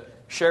wanted to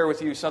share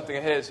with you something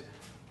of his.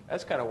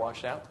 That's kind of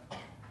washed out.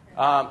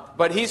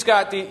 But he's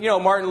got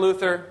Martin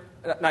Luther,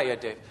 not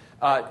yet, Dave.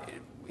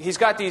 He's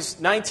got these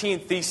 19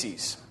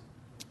 theses.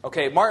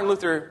 Okay, Martin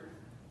Luther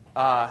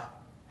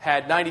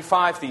had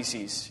 95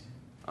 theses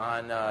in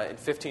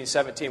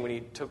 1517 when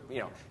he took,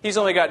 he's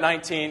only got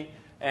 19,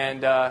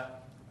 and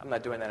I'm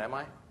not doing that, am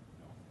I?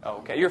 Oh,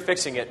 okay. You're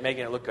fixing it,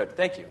 making it look good.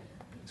 Thank you.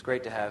 It's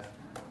great to have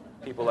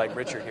people like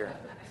Richard here.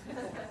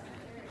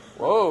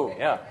 Whoa,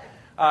 yeah.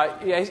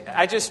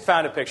 I just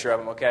found a picture of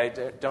him,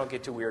 okay? Don't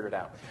get too weirded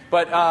out.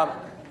 But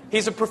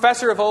he's a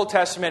professor of Old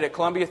Testament at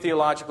Columbia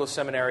Theological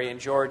Seminary in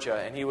Georgia,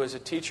 and he was a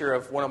teacher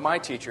of one of my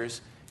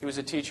teachers. He was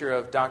a teacher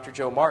of Dr.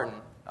 Joe Martin,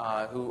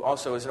 who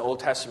also is an Old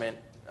Testament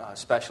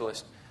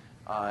specialist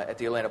at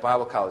the Atlanta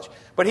Bible College.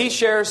 But he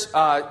shares,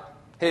 I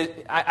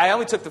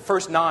only took the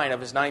first 9 of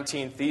his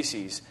 19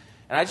 theses,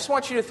 and I just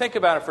want you to think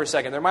about it for a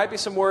second. There might be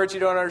some words you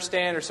don't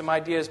understand or some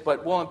ideas,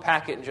 but we'll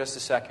unpack it in just a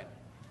second.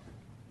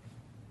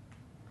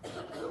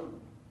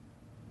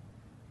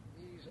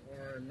 These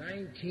are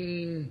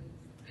 19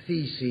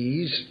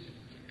 theses.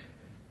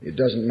 It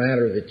doesn't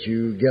matter that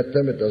you get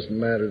them. It doesn't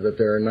matter that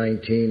there are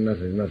 19.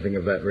 Nothing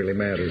of that really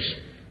matters.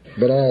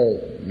 But I'll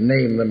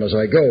name them as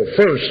I go.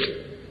 First,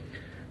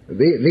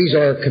 these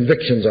are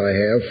convictions I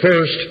have.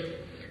 First,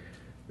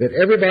 that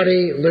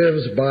everybody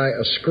lives by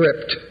a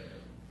script.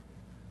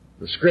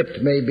 The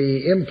script may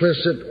be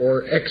implicit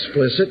or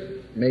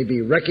explicit, may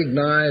be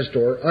recognized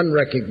or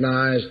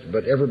unrecognized,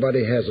 but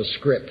everybody has a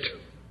script.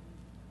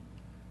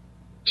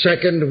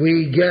 Second,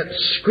 we get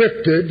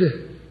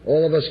scripted,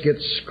 all of us get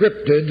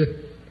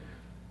scripted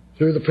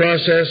through the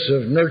process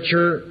of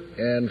nurture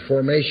and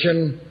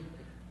formation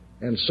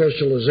and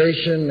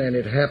socialization, and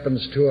it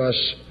happens to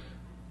us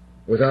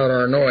without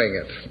our knowing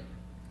it.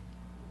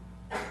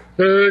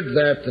 Third,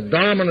 that the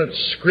dominant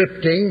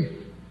scripting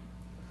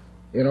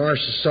in our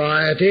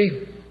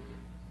society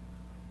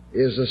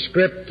is a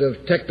script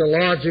of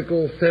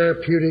technological,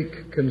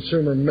 therapeutic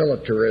consumer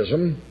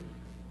militarism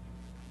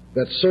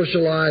that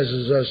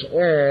socializes us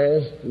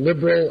all,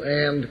 liberal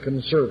and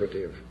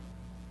conservative.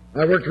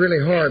 I worked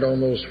really hard on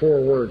those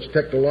 4 words,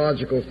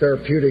 technological,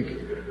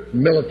 therapeutic,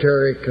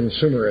 military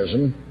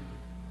consumerism.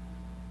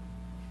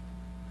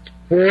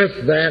 Fourth,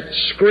 that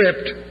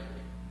script,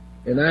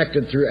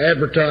 enacted through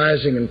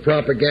advertising and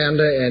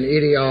propaganda and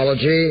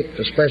ideology,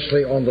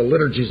 especially on the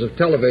liturgies of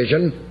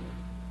television,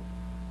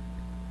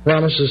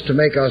 promises to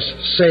make us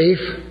safe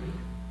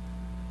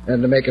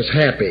and to make us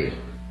happy.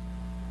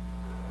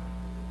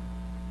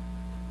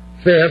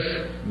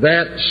 Fifth,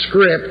 that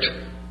script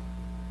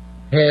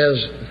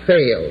has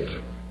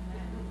failed.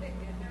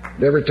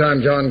 Every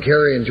time John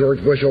Kerry and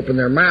George Bush open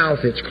their mouth,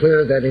 it's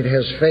clear that it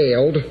has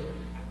failed,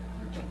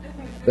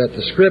 that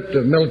the script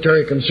of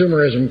military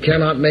consumerism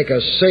cannot make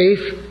us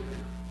safe,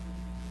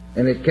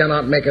 and it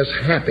cannot make us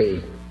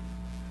happy.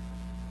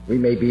 We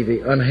may be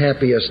the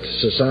unhappiest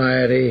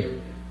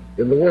society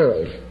in the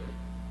world.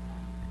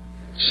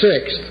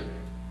 Sixth,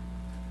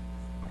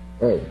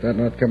 is that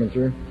not coming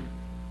through?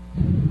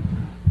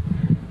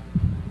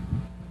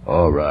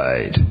 All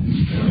right.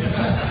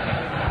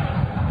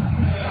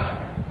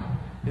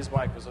 His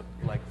mic was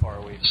far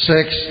away.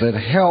 Sixth, that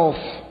health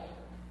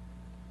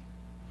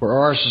for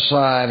our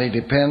society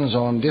depends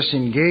on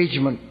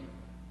disengagement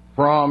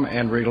from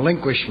and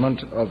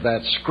relinquishment of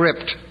that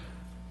script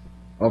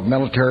of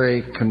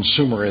military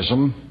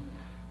consumerism.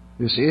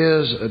 This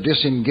is a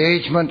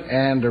disengagement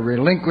and a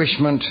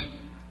relinquishment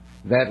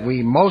that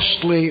we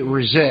mostly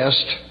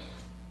resist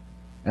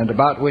and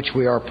about which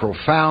we are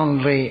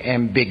profoundly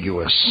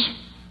ambiguous.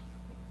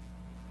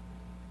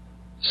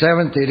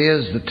 Seventh, it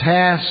is the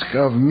task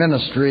of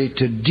ministry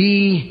to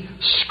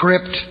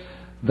de-script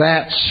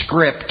that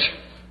script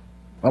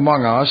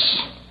among us,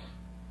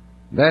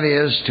 that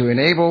is, to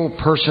enable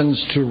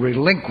persons to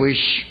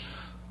relinquish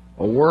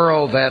a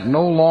world that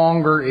no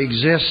longer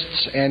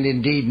exists and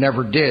indeed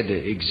never did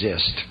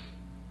exist.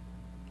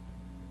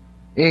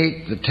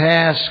 Eighth, the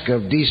task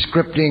of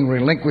descripting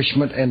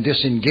relinquishment and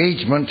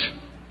disengagement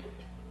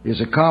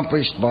is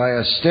accomplished by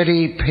a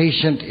steady,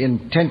 patient,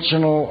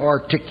 intentional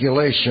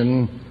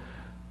articulation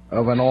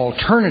of an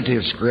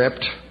alternative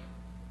script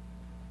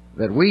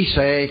that we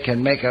say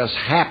can make us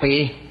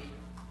happy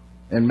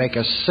and make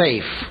us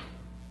safe.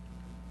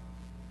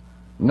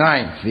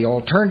 Ninth, the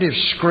alternative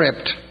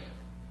script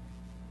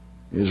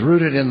is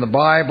rooted in the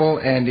Bible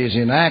and is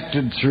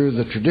enacted through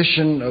the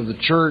tradition of the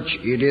church.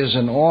 It is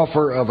an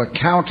offer of a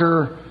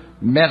counter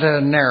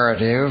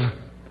meta-narrative,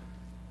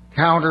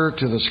 counter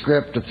to the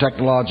script of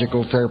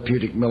technological,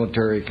 therapeutic,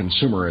 military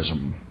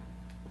consumerism.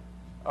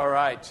 All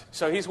right.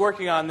 So he's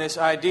working on this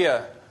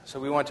idea. So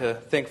we want to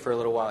think for a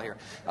little while here.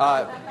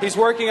 He's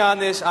working on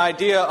this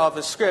idea of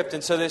a script,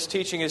 and so this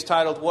teaching is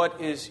titled, What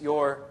is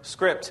Your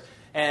Script?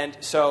 And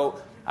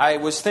so I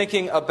was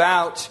thinking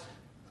about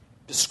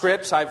the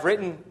scripts. I've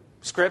written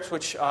scripts,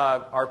 which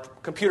are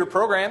computer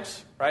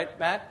programs, right,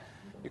 Matt?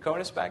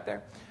 Euconius back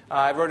there.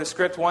 I wrote a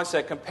script once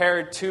that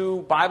compared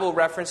 2 Bible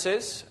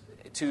references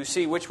to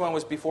see which one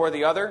was before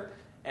the other.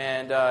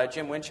 And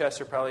Jim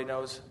Winchester probably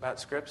knows about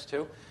scripts,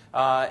 too.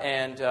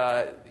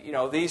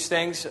 These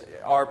things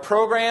are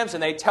programs,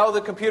 and they tell the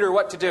computer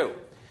what to do.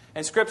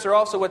 And scripts are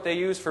also what they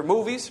use for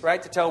movies,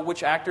 right, to tell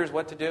which actors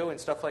what to do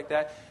and stuff like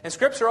that. And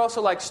scripts are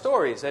also like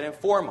stories that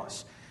inform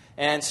us.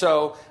 And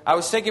so I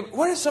was thinking,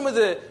 what are some of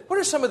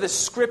the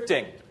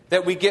scripting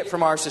that we get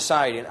from our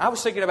society? And I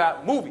was thinking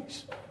about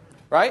movies,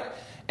 right?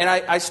 And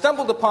I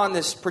stumbled upon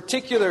this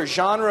particular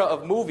genre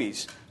of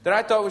movies that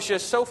I thought was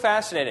just so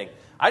fascinating.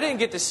 I didn't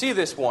get to see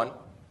this one,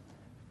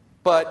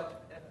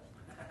 but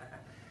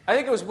I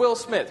think it was Will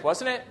Smith,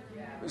 wasn't it?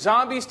 Yeah.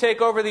 Zombies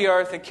take over the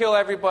earth and kill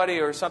everybody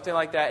or something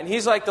like that. And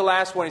he's like the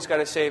last one. He's got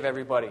to save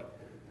everybody.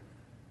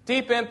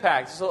 Deep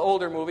Impact. It's an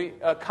older movie.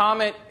 A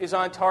comet is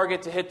on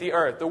target to hit the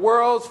earth. The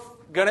world's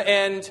going to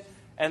end,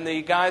 and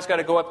the guy's got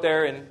to go up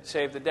there and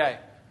save the day.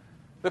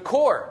 The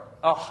core.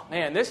 Oh,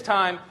 man, this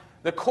time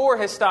the core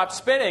has stopped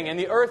spinning, and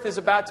the earth is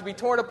about to be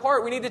torn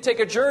apart. We need to take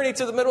a journey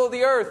to the middle of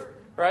the earth,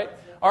 right?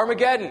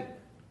 Armageddon.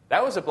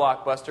 That was a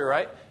blockbuster,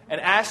 right? An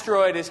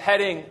asteroid is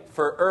heading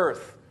for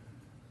Earth.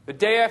 The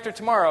day after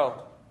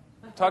tomorrow,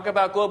 talk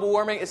about global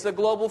warming, it's the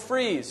global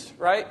freeze,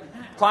 right?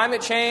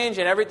 Climate change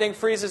and everything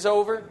freezes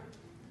over.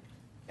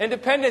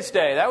 Independence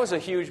Day, that was a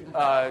huge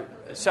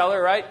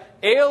seller, right?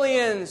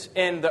 Aliens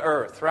in the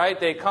Earth, right?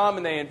 They come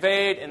and they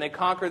invade and they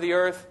conquer the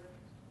Earth.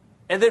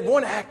 And then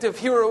one act of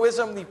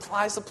heroism, he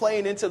flies the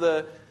plane into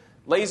the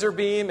laser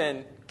beam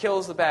and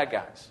kills the bad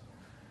guys.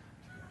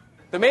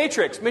 The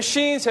Matrix,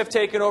 machines have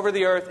taken over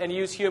the Earth and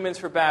use humans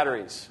for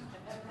batteries.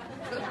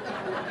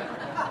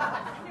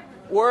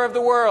 War of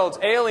the Worlds,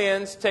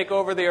 aliens take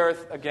over the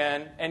Earth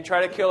again and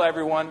try to kill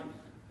everyone.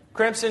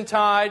 Crimson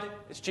Tide,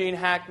 it's Gene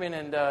Hackman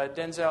and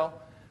Denzel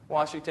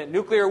Washington.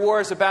 Nuclear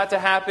war is about to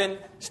happen,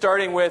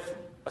 starting with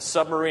a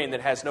submarine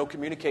that has no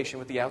communication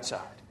with the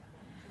outside.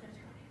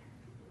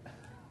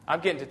 I'm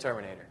getting to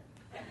Terminator.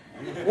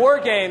 War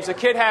games, a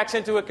kid hacks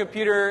into a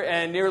computer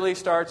and nearly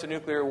starts a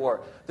nuclear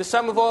war. The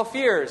sum of all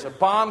fears, a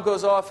bomb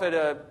goes off at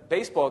a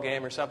baseball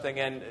game or something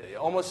and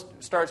almost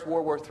starts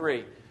World War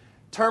III.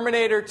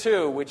 Terminator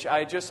 2, which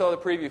I just saw the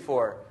preview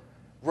for,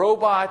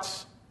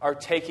 robots are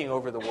taking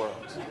over the world.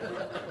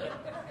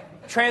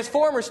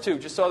 Transformers 2,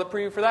 just saw the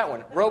preview for that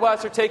one.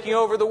 Robots are taking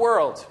over the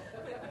world.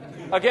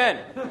 Again.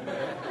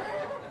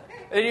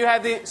 And you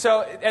have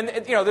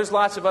there's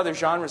lots of other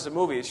genres of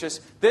movies. It's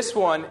just this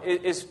one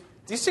is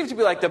these seem to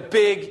be like the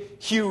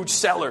big, huge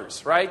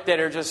sellers, right? That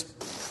are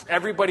just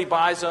everybody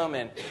buys them.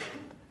 And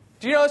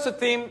do you notice the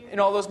theme in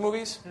all those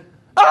movies?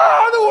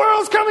 The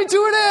world's coming to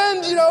an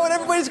end, and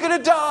everybody's going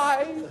to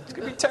die. It's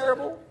going to be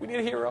terrible. We need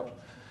a hero.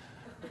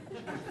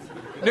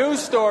 News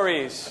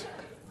stories: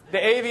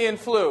 the avian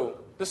flu,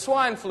 the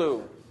swine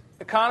flu,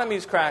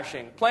 economies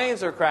crashing,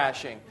 planes are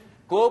crashing,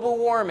 global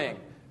warming,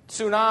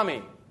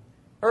 tsunami,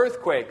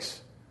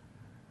 earthquakes,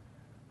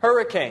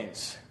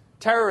 hurricanes,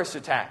 terrorist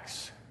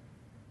attacks.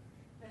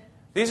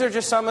 These are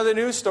just some of the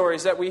news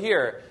stories that we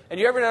hear. And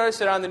you ever notice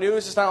that on the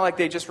news, it's not like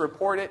they just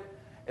report it.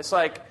 It's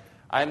like,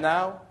 I'm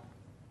now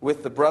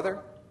with the brother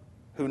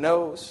who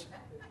knows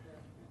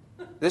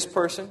this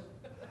person,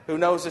 who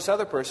knows this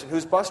other person,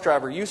 whose bus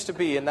driver used to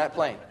be in that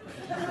plane.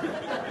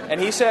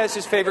 And he says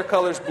his favorite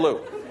color is blue.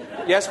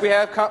 Yes, we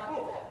have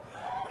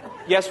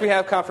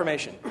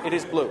confirmation. It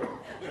is blue.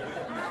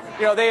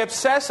 They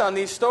obsess on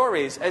these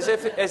stories as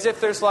if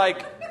there's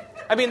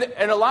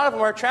and a lot of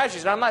them are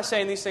tragedies. And I'm not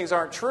saying these things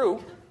aren't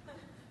true.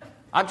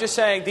 I'm just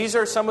saying these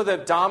are some of the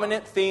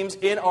dominant themes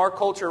in our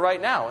culture right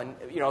now. And,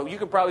 you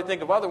could probably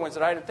think of other ones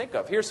that I didn't think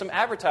of. Here's some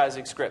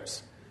advertising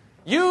scripts.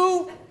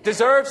 You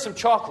deserve some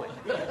chocolate.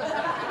 You've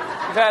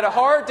had a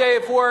hard day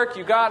of work.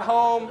 You got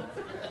home.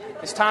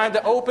 It's time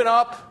to open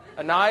up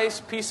a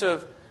nice piece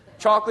of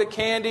chocolate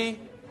candy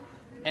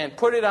and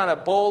put it on a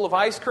bowl of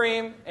ice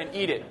cream and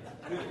eat it.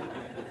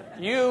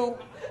 You,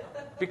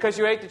 because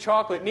you ate the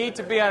chocolate, need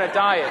to be on a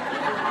diet.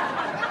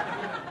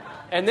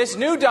 And this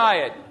new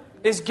diet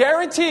is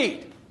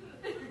guaranteed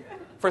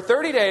for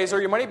 30 days or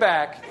your money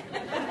back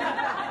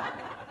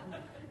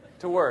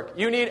to work.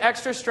 You need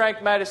extra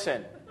strength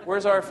medicine.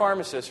 Where's our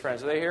pharmacist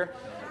friends? Are they here?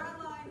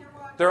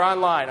 They're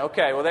online.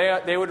 Okay, well,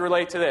 they would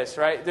relate to this,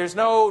 right? There's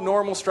no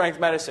normal strength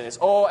medicine. It's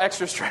all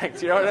extra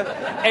strength,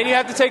 And you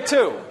have to take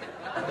 2.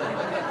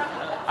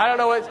 I don't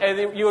know what...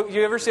 And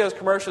you ever see those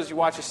commercials, you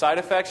watch the side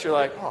effects, you're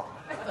like, oh.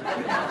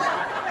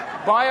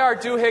 Buy our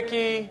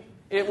doohickey,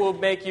 it will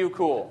make you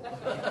cool.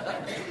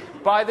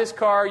 Buy this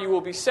car, you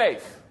will be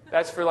safe.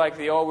 That's for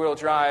the all-wheel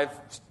drive,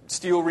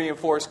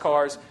 steel-reinforced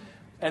cars.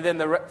 And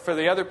then for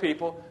the other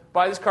people,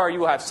 buy this car, you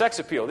will have sex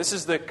appeal. This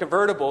is the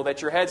convertible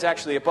that your head's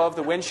actually above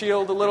the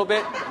windshield a little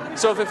bit.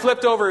 So if it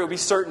flipped over, it would be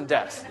certain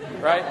death,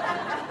 right?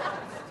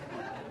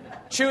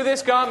 Chew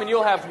this gum and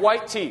you'll have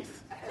white teeth.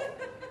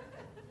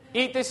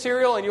 Eat this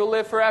cereal and you'll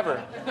live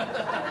forever.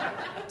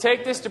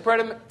 Take this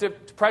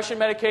depression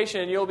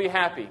medication and you'll be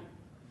happy.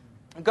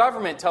 The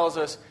government tells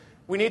us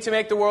we need to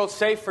make the world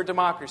safe for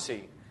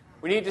democracy.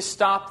 We need to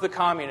stop the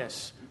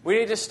communists. We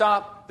need to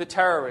stop the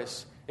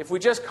terrorists. If we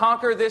just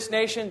conquer this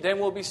nation, then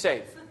we'll be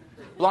safe.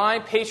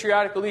 Blind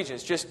patriotic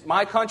allegiance, just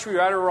my country,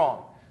 right or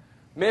wrong.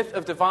 Myth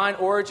of divine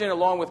origin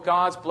along with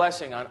God's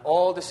blessing on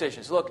all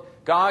decisions.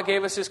 Look, God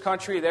gave us this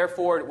country,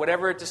 therefore,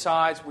 whatever it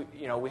decides,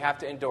 we have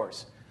to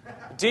endorse.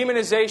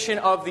 Demonization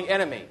of the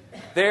enemy.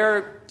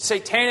 They're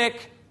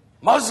satanic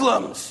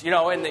Muslims,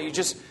 and you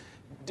just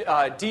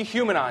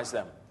dehumanize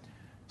them.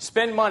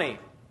 Spend money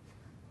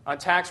on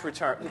tax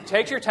return.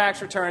 Take your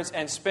tax returns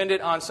and spend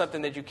it on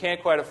something that you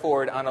can't quite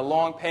afford on a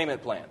long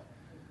payment plan.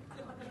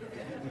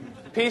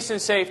 Peace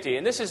and safety.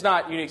 And this is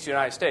not unique to the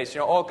United States.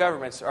 All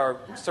governments are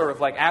sort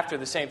of after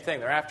the same thing.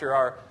 They're after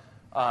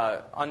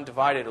our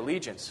undivided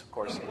allegiance, of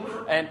course.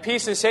 And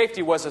peace and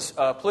safety was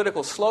a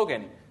political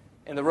slogan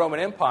in the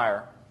Roman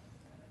Empire.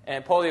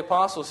 And Paul the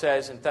Apostle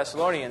says in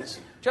Thessalonians,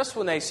 just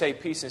when they say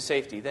peace and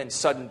safety, then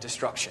sudden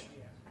destruction.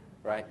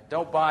 Right?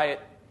 Don't buy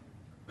it.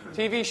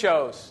 TV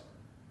shows.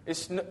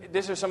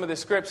 These are some of the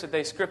scripts that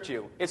they script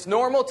you. It's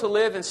normal to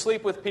live and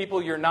sleep with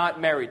people you're not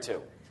married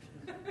to.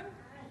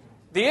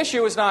 The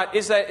issue is not,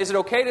 is it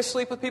okay to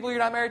sleep with people you're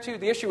not married to?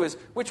 The issue is,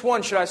 which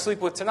one should I sleep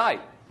with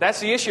tonight? That's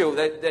the issue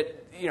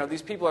that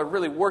these people are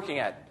really working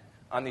at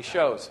on these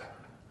shows.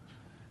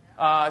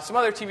 Some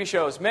other TV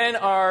shows. Men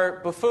are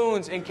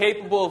buffoons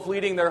incapable of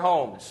leading their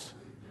homes.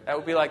 That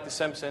would be like The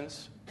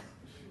Simpsons,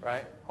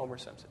 right? Homer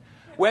Simpson.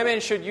 Women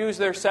should use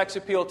their sex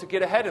appeal to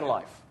get ahead in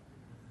life.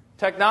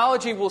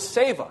 Technology will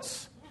save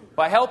us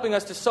by helping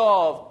us to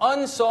solve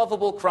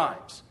unsolvable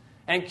crimes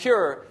and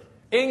cure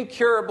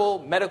incurable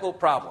medical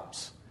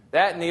problems.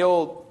 That and the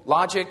old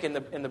logic in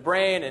the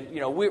brain, and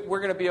we're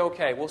going to be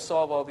okay. We'll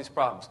solve all these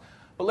problems.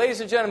 But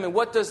ladies and gentlemen,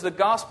 what does the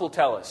gospel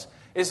tell us?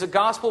 Is the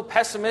gospel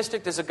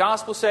pessimistic? Does the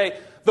gospel say,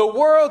 the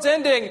world's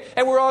ending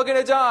and we're all going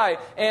to die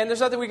and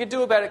there's nothing we can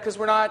do about it because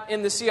we're not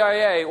in the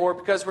CIA or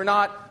because we're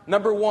not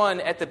number one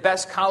at the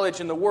best college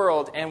in the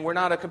world and we're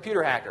not a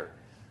computer hacker?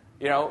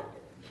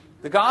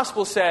 The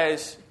gospel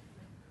says,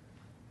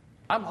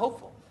 I'm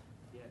hopeful.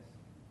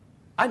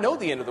 I know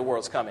the end of the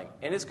world's coming,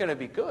 and it's going to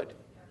be good.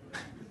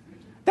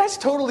 That's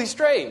totally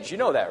strange. You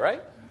know that,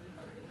 right?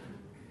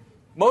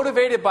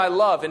 Motivated by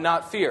love and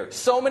not fear.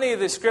 So many of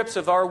the scripts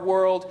of our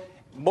world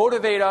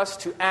motivate us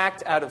to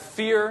act out of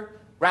fear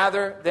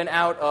rather than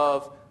out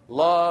of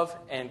love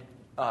and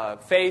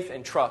faith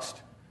and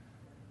trust.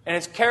 And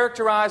it's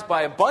characterized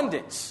by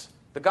abundance.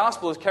 The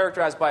gospel is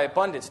characterized by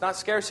abundance, not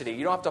scarcity.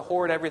 You don't have to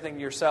hoard everything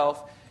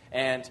yourself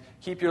and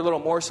keep your little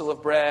morsel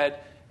of bread.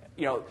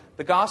 You know,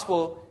 the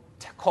gospel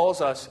calls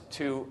us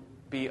to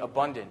be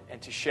abundant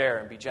and to share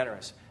and be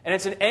generous. And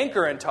it's an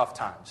anchor in tough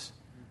times.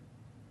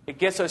 It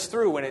gets us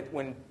through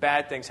when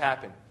bad things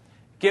happen.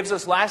 It gives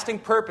us lasting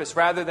purpose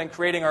rather than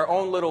creating our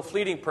own little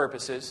fleeting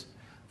purposes.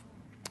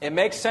 It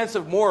makes sense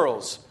of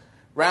morals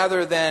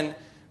rather than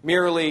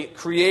merely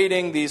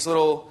creating these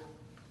little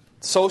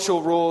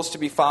social rules to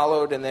be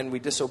followed and then we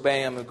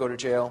disobey them and go to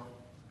jail.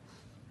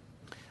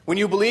 When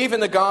you believe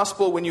in the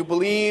gospel, when you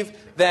believe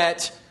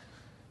that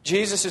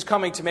Jesus is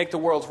coming to make the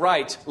world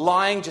right,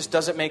 lying just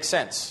doesn't make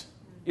sense.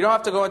 You don't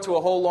have to go into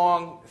a whole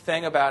long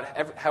thing about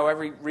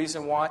every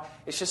reason why.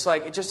 It's just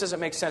like, it just doesn't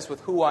make sense with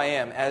who I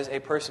am as a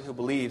person who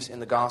believes in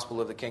the gospel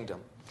of the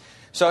kingdom.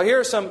 So here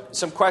are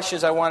some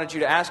questions I wanted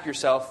you to ask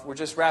yourself. We're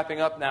just wrapping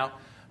up now.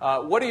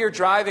 What are your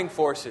driving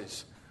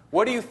forces?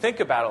 What do you think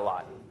about a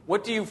lot?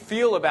 What do you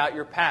feel about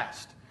your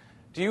past?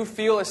 Do you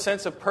feel a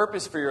sense of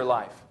purpose for your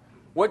life?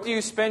 What do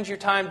you spend your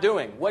time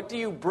doing? What do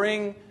you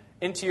bring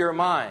into your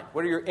mind?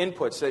 What are your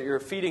inputs that you're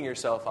feeding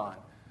yourself on?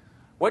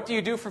 What do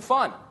you do for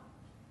fun?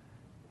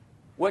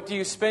 What do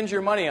you spend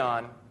your money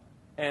on?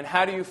 And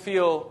how do you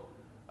feel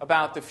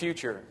about the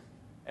future?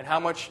 And how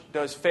much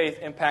does faith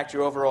impact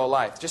your overall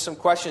life? Just some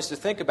questions to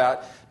think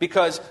about,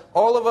 because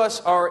all of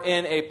us are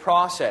in a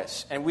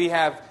process, and we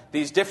have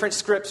these different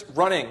scripts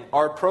running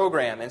our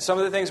program. And some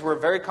of the things we're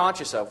very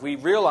conscious of. We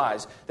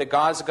realize that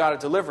God is a God of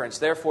deliverance.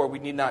 Therefore, we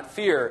need not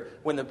fear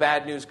when the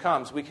bad news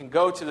comes. We can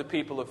go to the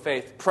people of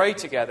faith, pray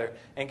together,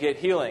 and get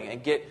healing,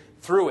 and get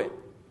through it.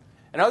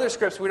 And other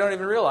scripts we don't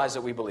even realize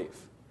that we believe.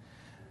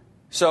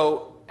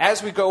 So,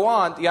 as we go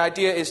on, the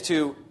idea is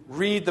to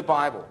read the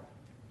Bible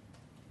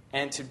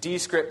and to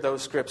descript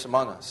those scripts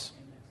among us.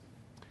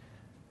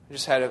 I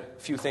just had a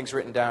few things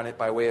written down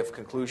by way of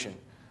conclusion.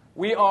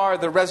 We are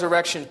the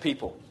resurrection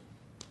people.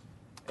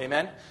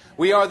 Amen?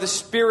 We are the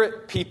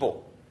Spirit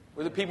people.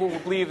 We're the people who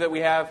believe that we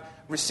have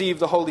received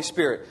the Holy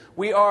Spirit.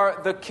 We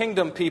are the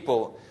kingdom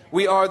people.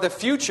 We are the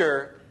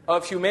future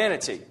of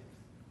humanity.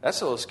 That's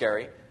a little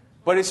scary,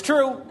 but it's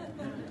true.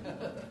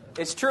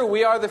 It's true.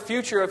 We are the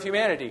future of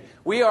humanity.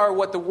 We are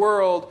what the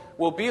world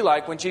will be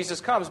like when Jesus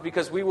comes,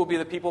 because we will be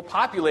the people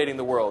populating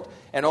the world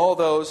and all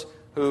those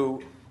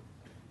who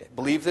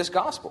believe this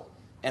gospel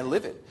and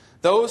live it.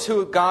 Those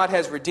who God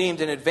has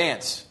redeemed in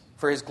advance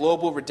for His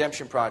global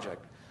redemption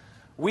project.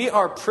 We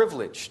are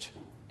privileged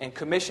and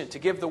commissioned to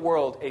give the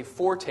world a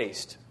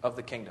foretaste of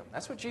the kingdom.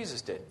 That's what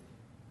Jesus did.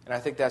 And I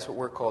think that's what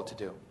we're called to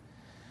do.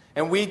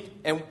 And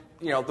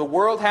the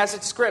world has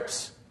its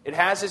scripts. It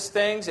has its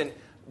things, and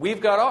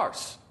we've got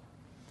ours.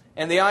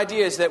 And the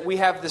idea is that we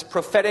have this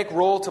prophetic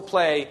role to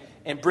play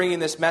in bringing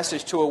this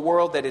message to a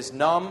world that is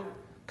numb,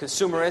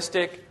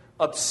 consumeristic,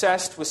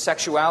 obsessed with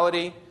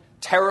sexuality,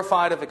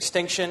 terrified of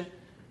extinction,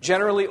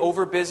 generally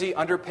overbusy,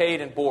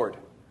 underpaid, and bored.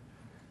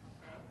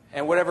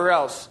 And whatever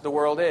else the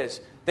world is.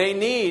 They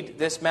need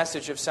this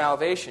message of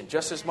salvation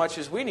just as much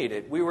as we need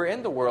it. We were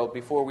in the world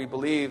before we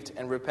believed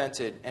and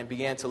repented and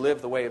began to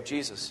live the way of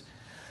Jesus.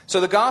 So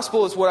the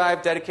gospel is what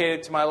I've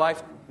dedicated to my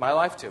life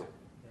to.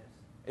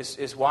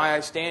 Is why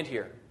I stand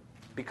here.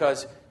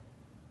 Because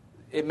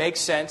it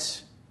makes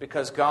sense,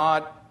 because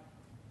God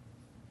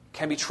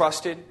can be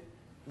trusted,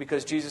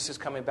 because Jesus is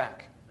coming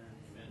back.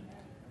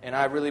 And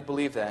I really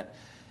believe that.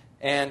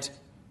 And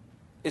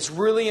it's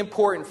really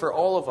important for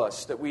all of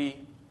us that we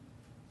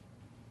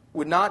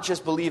would not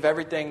just believe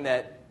everything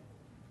that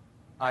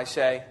I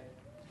say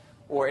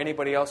or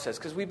anybody else says,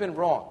 because we've been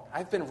wrong.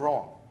 I've been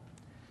wrong.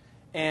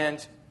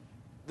 And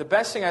the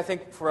best thing I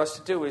think for us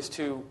to do is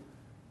to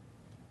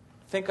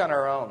think on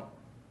our own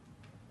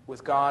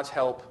with God's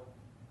help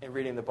in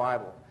reading the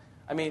Bible.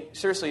 I mean,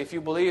 seriously, if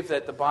you believe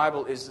that the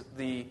Bible is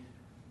the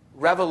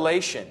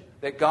revelation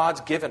that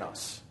God's given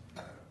us,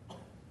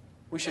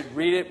 we should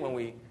read it when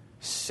we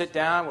sit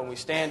down, when we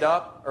stand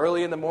up,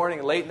 early in the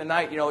morning, late in the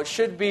night. You know, it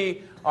should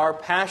be our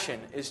passion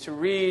is to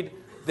read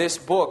this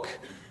book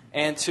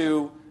and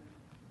to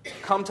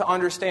come to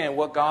understand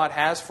what God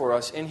has for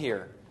us in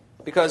here.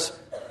 Because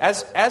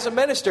as a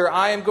minister,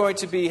 I am going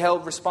to be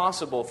held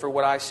responsible for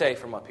what I say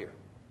from up here.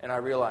 And I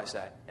realize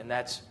that. And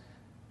that's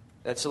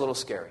a little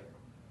scary.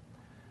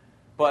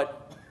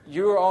 But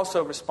you're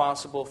also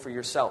responsible for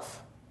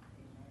yourself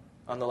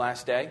on the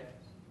last day.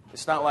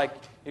 It's not like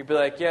you'd be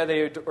like, yeah,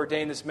 they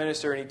ordained this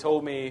minister and he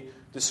told me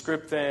the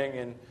script thing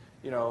and,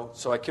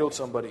 so I killed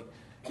somebody.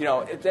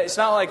 It's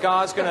not like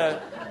God's going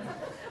to...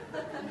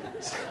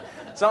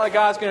 It's not like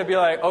God's going to be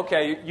like,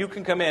 okay, you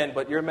can come in,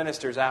 but your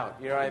minister's out.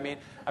 You know what I mean?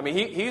 I mean,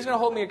 He's going to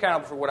hold me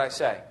accountable for what I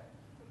say.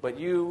 But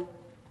you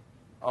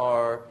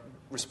are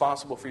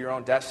responsible for your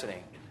own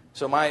destiny.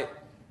 So my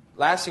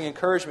lasting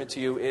encouragement to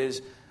you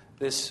is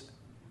this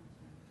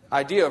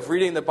idea of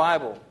reading the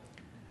Bible.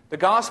 The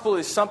gospel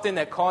is something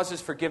that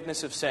causes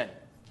forgiveness of sin.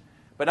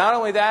 But not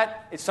only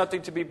that, it's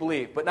something to be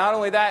believed. But not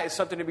only that, it's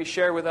something to be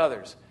shared with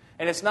others.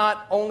 And it's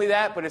not only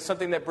that, but it's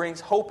something that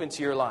brings hope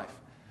into your life.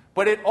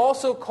 But it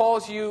also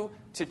calls you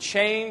to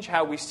change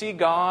how we see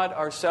God,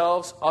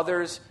 ourselves,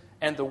 others,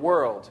 and the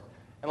world.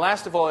 And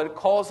last of all, it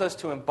calls us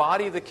to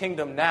embody the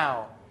kingdom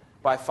now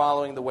by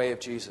following the way of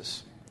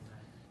Jesus.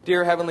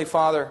 Dear Heavenly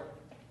Father,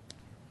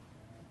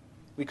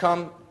 we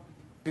come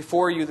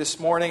before you this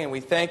morning and we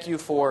thank you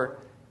for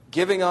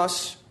giving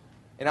us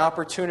an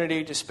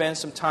opportunity to spend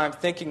some time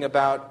thinking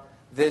about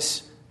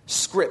this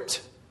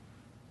script.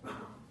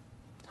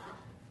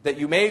 That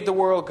you made the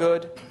world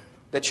good,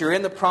 that you're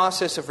in the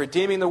process of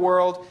redeeming the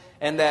world,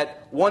 and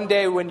that one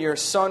day when your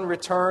Son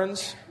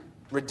returns,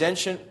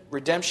 redemption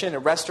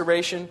and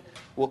restoration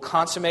will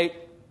consummate.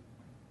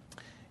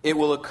 It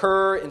will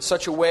occur in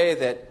such a way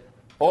that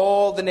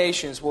all the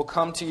nations will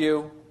come to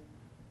you,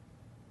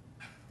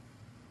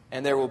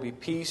 and there will be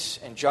peace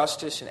and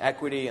justice and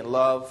equity and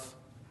love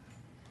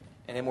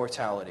and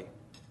immortality.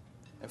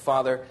 And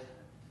Father,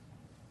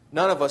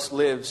 none of us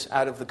lives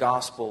out of the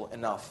gospel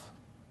enough.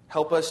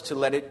 Help us to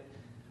let it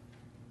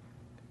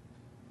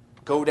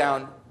go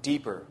down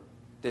deeper,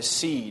 this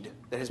seed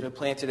that has been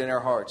planted in our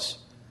hearts.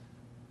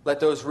 Let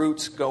those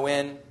roots go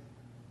in,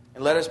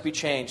 and let us be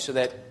changed so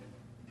that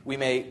we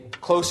may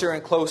closer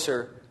and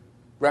closer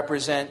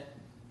represent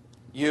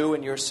you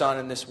and your Son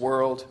in this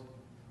world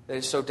that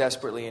is so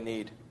desperately in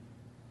need.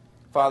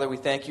 Father, we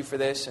thank you for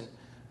this and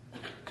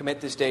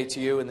commit this day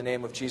to you in the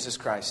name of Jesus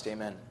Christ.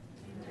 Amen.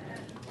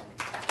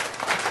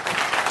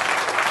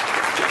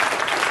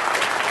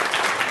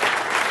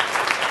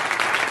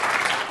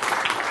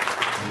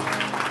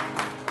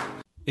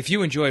 If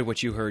you enjoyed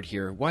what you heard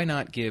here, why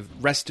not give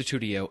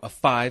Restitutio a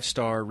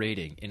 5-star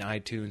rating in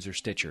iTunes or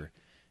Stitcher?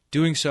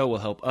 Doing so will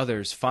help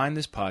others find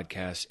this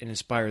podcast and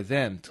inspire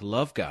them to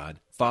love God,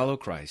 follow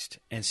Christ,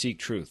 and seek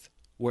truth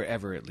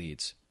wherever it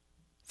leads.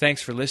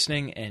 Thanks for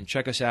listening, and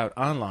check us out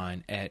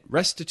online at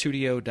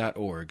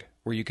restitutio.org,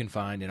 where you can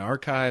find an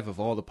archive of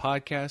all the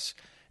podcasts,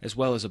 as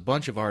well as a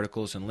bunch of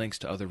articles and links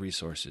to other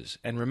resources.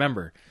 And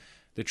remember,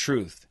 the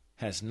truth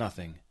has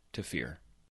nothing to fear.